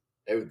because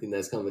everything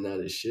that's coming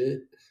out is shit,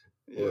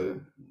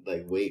 or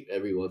like wait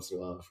every once in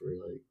a while for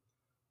like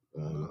I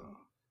don't know.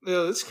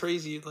 Yeah, it's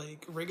crazy.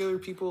 Like regular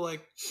people,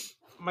 like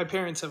my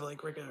parents have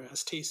like regular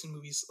ass taste in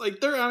movies. Like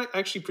they're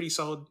actually pretty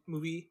solid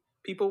movie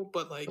people,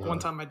 but like one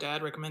time my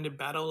dad recommended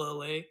Battle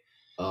LA.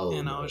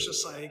 And I was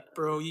just like,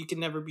 bro, you can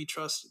never be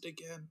trusted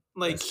again.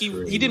 Like he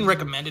didn't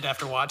recommend it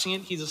after watching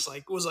it. He just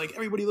was like,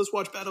 everybody, let's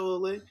watch Battle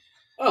LA.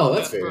 Oh,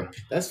 that's fair.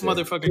 That's fair.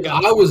 Motherfucker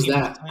I was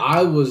that.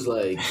 I was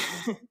like,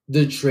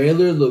 the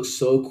trailer looks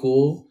so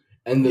cool,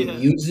 and the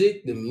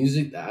music.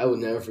 I would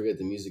never forget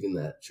the music in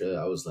that trailer.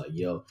 I was like,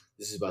 yo,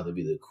 this is about to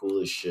be the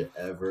coolest shit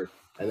ever.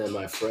 And then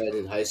my friend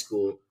in high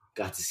school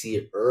got to see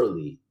it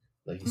early.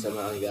 Like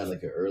somehow he got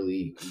like an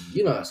early,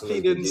 you know, he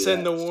didn't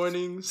send the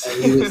warnings.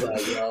 And he was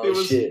like, yo,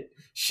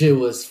 shit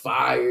was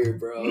fire,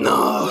 bro.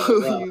 No.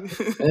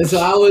 And so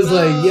I was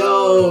like,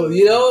 yo,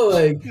 you know,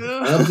 like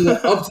up to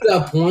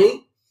that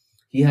point,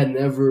 he had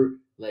never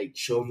like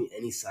shown me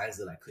any signs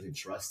that I couldn't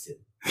trust him.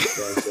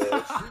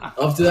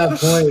 Up to that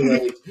point,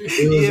 like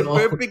it was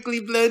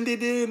perfectly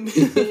blended in.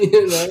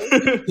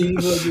 You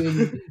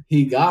know,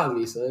 he got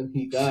me, son.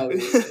 He got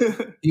me.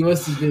 He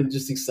must have been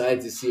just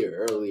excited to see it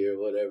early or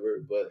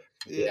whatever. But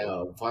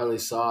I finally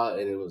saw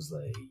it, and it was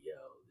like, yo,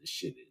 this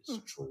shit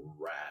is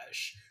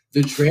trash.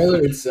 The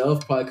trailer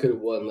itself probably could have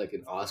won like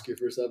an Oscar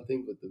for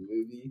something, but the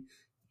movie,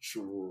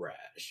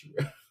 trash.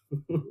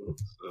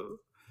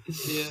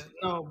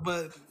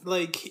 But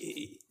like.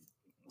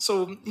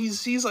 So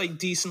he's like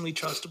decently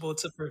trustable,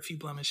 except for a few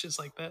blemishes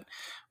like that.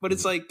 But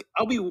it's like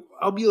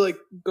I'll be like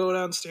go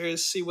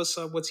downstairs, see what's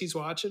up, what he's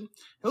watching.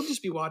 He'll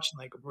just be watching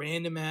like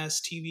random ass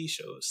TV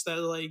shows that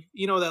like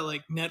that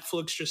like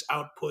Netflix just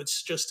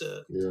outputs just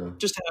to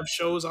have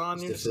shows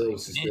on. It's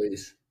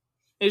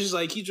just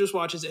like he just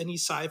watches any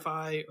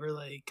sci-fi or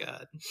like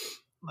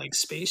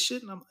space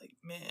shit, and I'm like,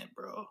 man,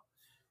 bro,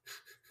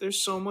 there's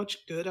so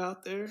much good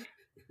out there.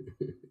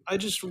 I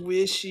just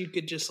wish you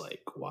could just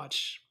like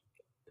watch.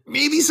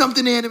 Maybe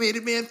something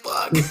animated, man.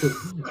 Fuck.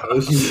 I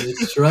wish you would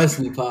just trust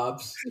me,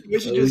 Pops. I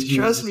wish you just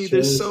trust me.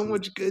 There's so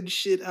much good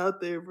shit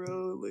out there,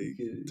 bro. Like,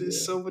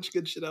 there's so much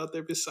good shit out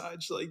there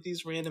besides like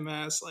these random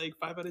ass like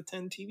 5 out of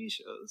 10 TV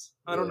shows.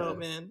 I don't know,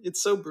 man.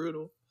 It's so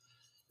brutal.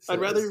 I'd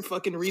rather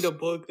fucking read a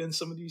book than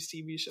some of these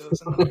TV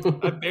shows.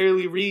 And I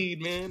barely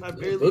read, man.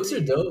 Books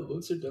are dope.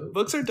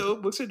 Books are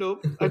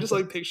dope. I just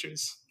like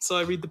pictures, so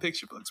I read the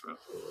picture books, bro.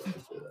 I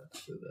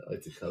feel that. I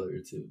like the color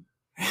too.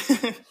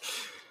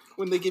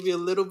 When they give you a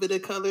little bit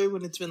of color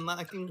when it's been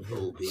lacking.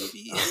 Oh,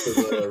 baby. I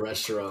go to a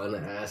restaurant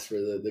and ask for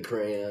the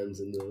crayons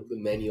and the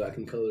menu I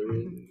can color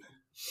in.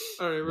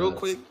 All right, real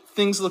quick.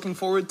 Things looking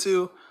forward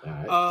to.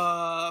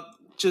 Right.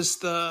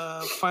 Just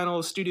the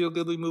final Studio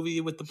Ghibli movie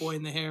with the boy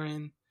and the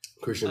heron.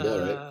 Christian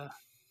Bale, right?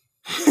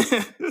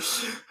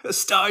 A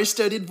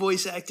star-studded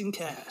voice acting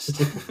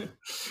cast.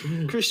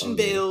 Christian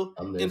Bale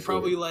and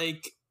probably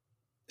like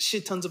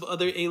shit tons of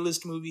other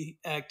A-list movie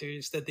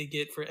actors that they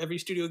get for every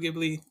Studio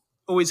Ghibli.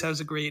 Always has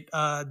a great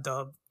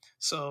dub,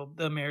 so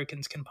the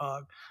Americans can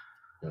pog.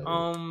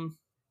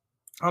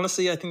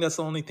 Honestly, I think that's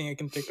the only thing I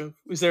can think of.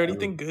 Is there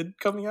anything good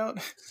coming out?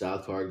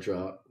 South Park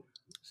drop.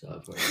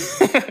 Let's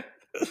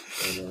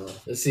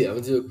see. I'm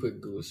gonna do a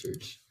quick Google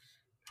search.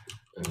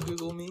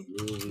 Google me.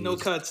 No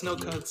cuts.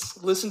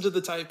 Listen to the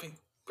typing.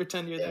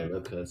 Pretend you're there.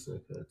 No cuts.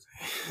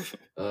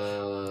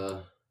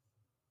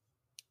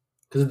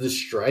 Because of the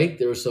strike,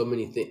 there were so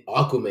many things.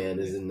 Aquaman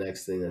is the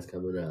next thing that's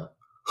coming out.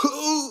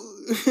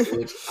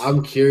 Which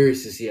I'm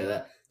curious to see how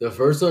that. The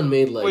first one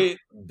made like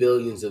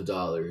billions of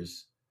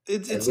dollars.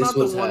 It's not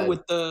the one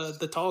with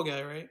the tall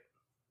guy, right?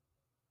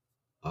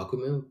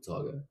 Aquaman,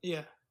 tall guy.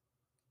 Yeah.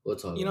 What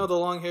tall guy? You know the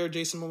long hair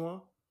Jason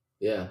Momoa?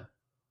 Yeah.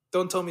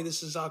 Don't tell me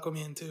this is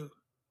Aquaman too.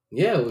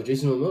 Yeah, with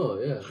Jason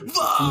Momoa. Yeah.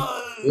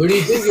 What do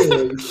you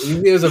think? Do you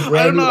think it was a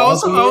brand new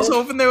Aquaman? I was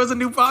hoping there was a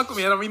new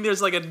Aquaman. I mean,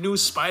 there's like a new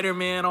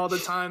Spider-Man all the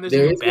time. There's a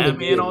new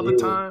Batman all the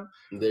time.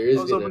 I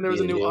was hoping there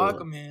was a new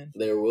Aquaman.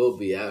 There will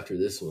be after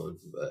this one,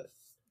 but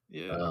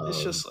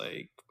it's just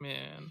like,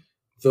 man,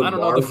 I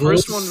don't know. The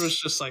first one was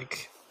just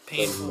like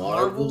painful.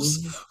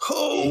 Marvels.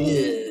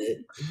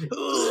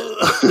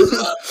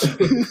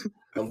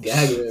 I'm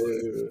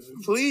gagging.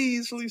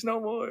 Please, no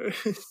more.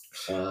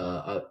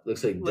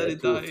 Looks like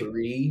Deadpool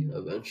 3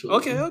 eventually.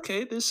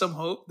 Okay. There's some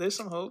hope. They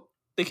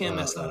can't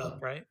mess that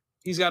up, right?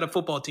 He's got a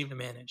football team to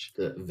manage.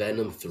 The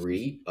Venom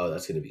 3. Oh,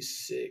 that's gonna be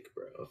sick,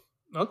 bro.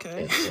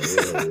 Okay.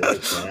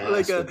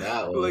 like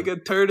a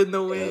turd in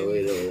the wind.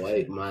 Way to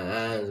wipe my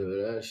eyes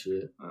over that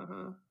shit.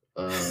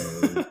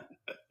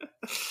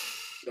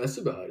 That's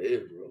about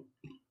it, bro.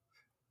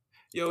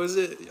 Yo, is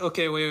it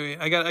okay? Wait.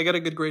 I got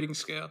a good grading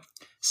scale.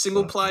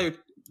 Single ply or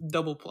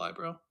double ply,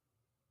 bro?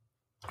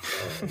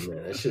 Oh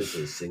man, that shit's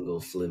a single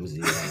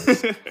flimsy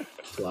ass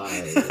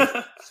ply.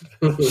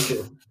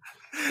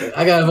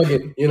 I gotta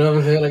fucking, you know what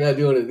I'm saying? I gotta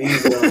do one of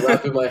these while I'm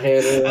wrapping my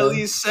hand around. At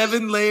least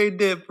 7-layer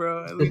dip,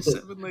 bro. At least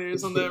 7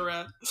 layers on that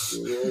wrap.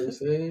 You know what I'm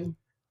saying?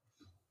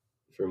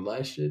 For my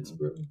shits,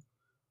 bro.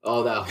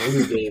 Oh, that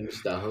Hunger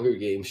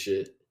Games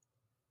shit.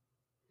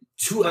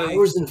 2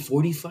 hours and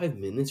 45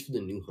 minutes for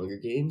the new Hunger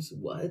Games?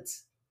 What?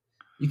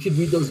 You could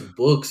read those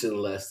books in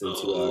less than 2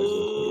 hours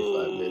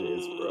and 45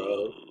 minutes,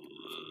 bro.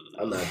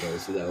 I'm not going to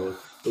see that one.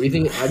 What do you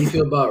think? How do you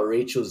feel about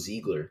Rachel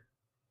Ziegler?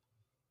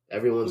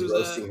 Everyone's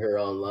roasting her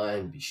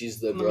online. She's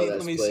the girl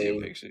that's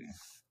playing.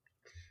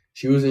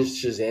 She was in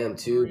Shazam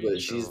too,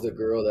 but she's the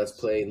girl that's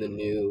playing the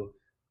new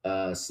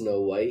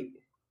Snow White.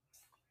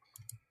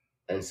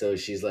 And so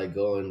she's like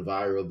going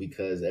viral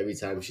because every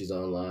time she's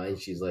online,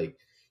 she's like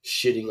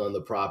shitting on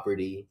the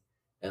property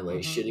and like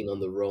shitting on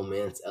the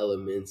romance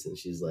elements. And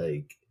she's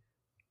like,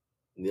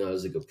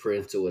 there's like a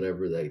prince or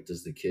whatever that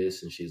does the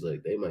kiss, and she's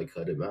like, they might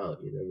cut him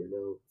out. You never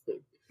know.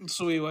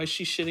 So wait, why is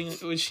she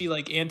shitting? Was she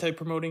like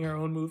anti-promoting her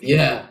own movie?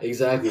 Yeah,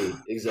 exactly.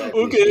 Okay,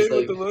 she's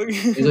what the fuck?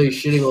 She's like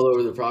shitting all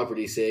over the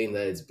property, saying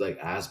that it's like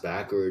ass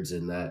backwards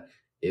and that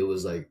it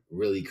was like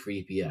really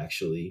creepy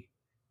actually,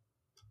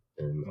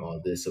 and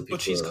all this. So people,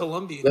 but she's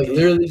Colombian. Like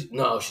literally,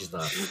 no, she's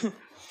not.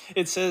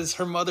 It says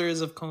her mother is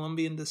of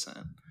Colombian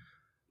descent.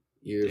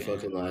 You're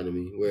fucking lying to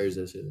me. Where is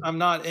this? I'm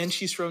not, and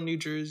she's from New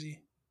Jersey.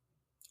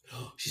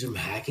 She's from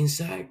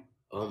Hackensack?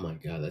 Oh my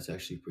god, that's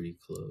actually pretty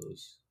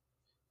close.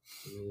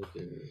 Let me look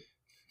at her.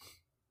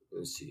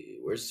 Let's see.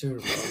 Where's her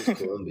mom's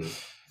Colombian?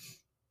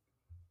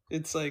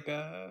 It's like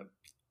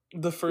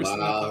the first thing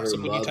that pops up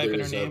when you type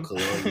in her name.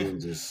 Colombian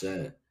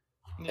descent.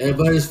 Yeah.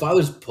 But his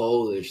father's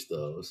Polish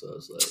though, so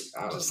it's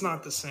like it's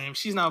not the same.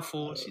 She's not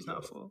full. She's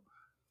not full.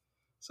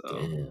 So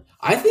damn.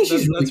 I think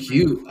she's really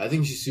cute. I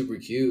think she's super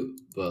cute,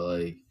 but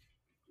like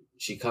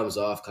she comes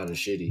off kind of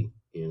shitty,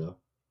 you know.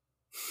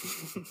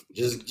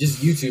 just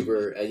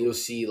YouTuber, and you'll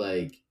see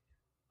like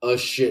a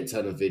shit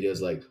ton of videos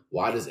like,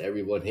 why does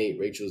everyone hate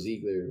Rachel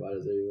Ziegler? Why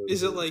does everyone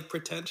Is it like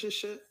pretentious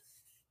shit?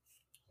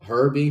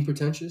 Her being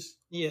pretentious?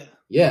 Yeah.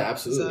 Yeah,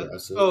 absolutely.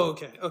 Absolutely. Oh,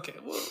 okay.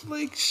 Well,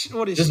 like,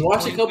 what is just she?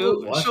 Watch a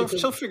couple.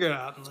 She'll figure it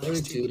out in the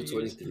next 22 to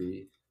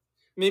 23.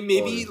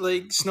 Maybe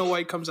like Snow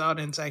White comes out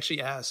and it's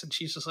actually ass, and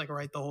she's just like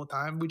right the whole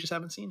time. We just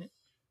haven't seen it.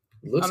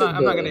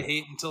 I'm not gonna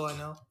hate until I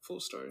know full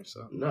story.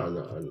 So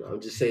no.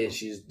 I'm just saying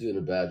she's doing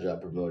a bad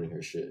job promoting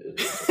her shit.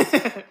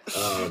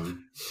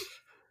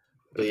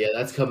 But yeah,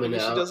 that's coming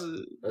out.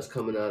 That's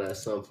coming out at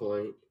some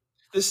point.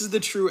 This is the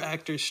true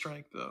actor's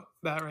strike, though.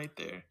 That right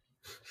there.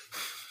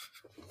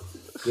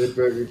 Good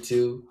Burger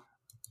 2.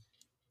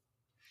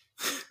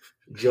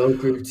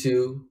 Joker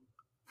 2.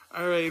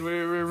 All right,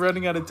 we're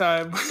running out of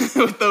time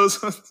with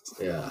those ones.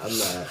 Yeah, I'm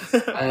not.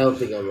 I don't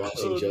think I'm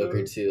watching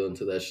Joker 2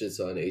 until that shit's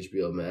on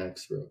HBO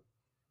Max, bro.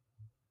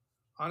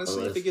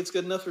 Honestly, if it gets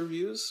good enough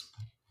reviews,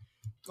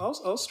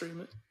 I'll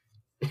stream it.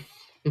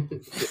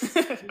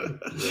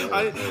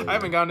 I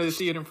haven't gone to the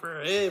theater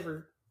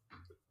forever.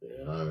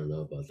 Yeah, I don't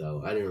know about that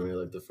one. I didn't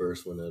really like the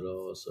first one at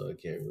all, so I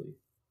can't really.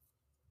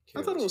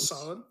 I thought it was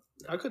solid.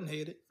 I couldn't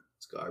hate it.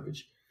 It's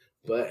garbage.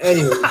 But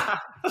anyway.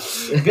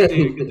 Good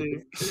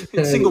dude.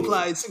 Single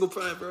pride,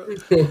 bro.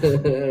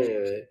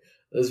 Anyway,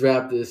 let's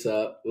wrap this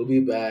up. We'll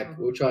be back.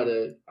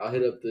 I'll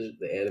hit up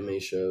the anime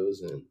shows,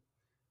 and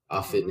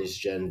I'll finish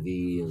Gen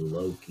V and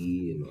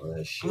Loki and all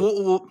that shit.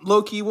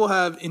 Loki will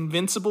have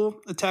Invincible,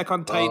 Attack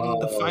on Titan,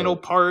 the final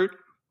part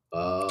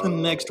in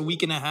the next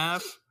week and a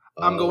half.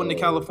 I'm going to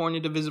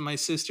California to visit my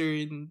sister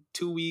in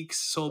 2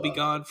 weeks, so I'll be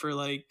gone for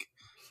like...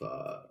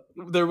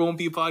 There won't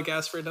be a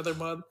podcast for another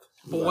month.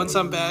 But once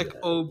I'm back,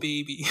 oh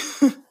baby.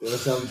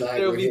 Once I'm back,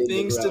 there'll be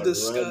things to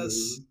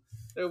discuss.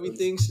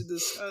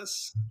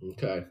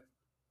 Okay.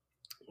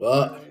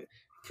 Well,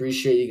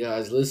 appreciate you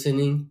guys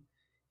listening.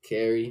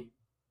 Carrie,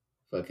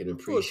 fucking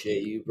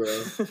appreciate you,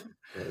 bro.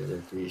 I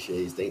appreciate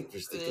you. Thanks for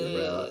sticking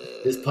around.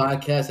 This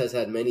podcast has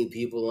had many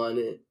people on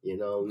it. You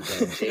know, we've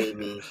had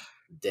Jamie,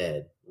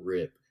 dead,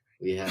 rip.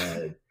 We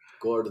had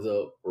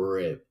Gordo,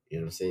 rip. You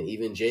know what I'm saying?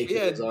 Even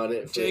Jacob was on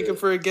it. Jacob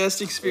for a guest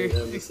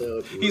experience.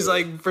 He's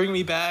like, bring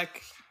me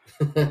back.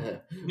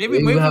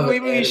 Maybe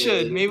we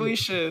should. Maybe we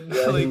should.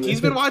 Yeah, like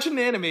he's been watching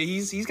the anime.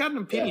 He's got an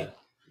opinion.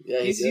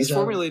 Yeah, he's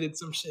formulated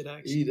some shit.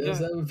 Actually, he does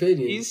have an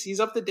opinion. He's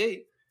up to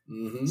date.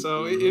 Mm-hmm,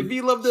 so it'd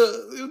be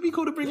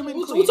cool to bring him in.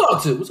 We'll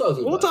talk to him.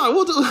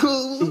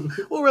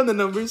 We'll run the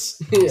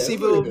numbers. Yeah, see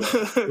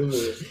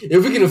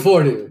if we can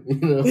afford it. You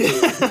know,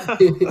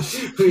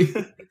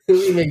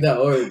 we make that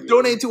work.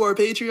 Donate to our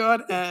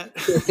Patreon at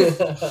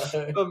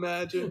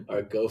Imagine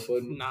our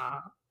GoFundMe. Nah,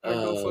 our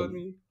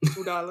GoFundMe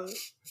 $2.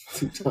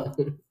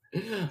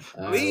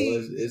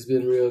 It's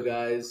been real,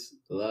 guys.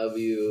 Love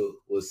you.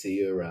 We'll see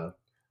you around.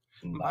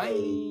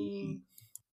 Bye.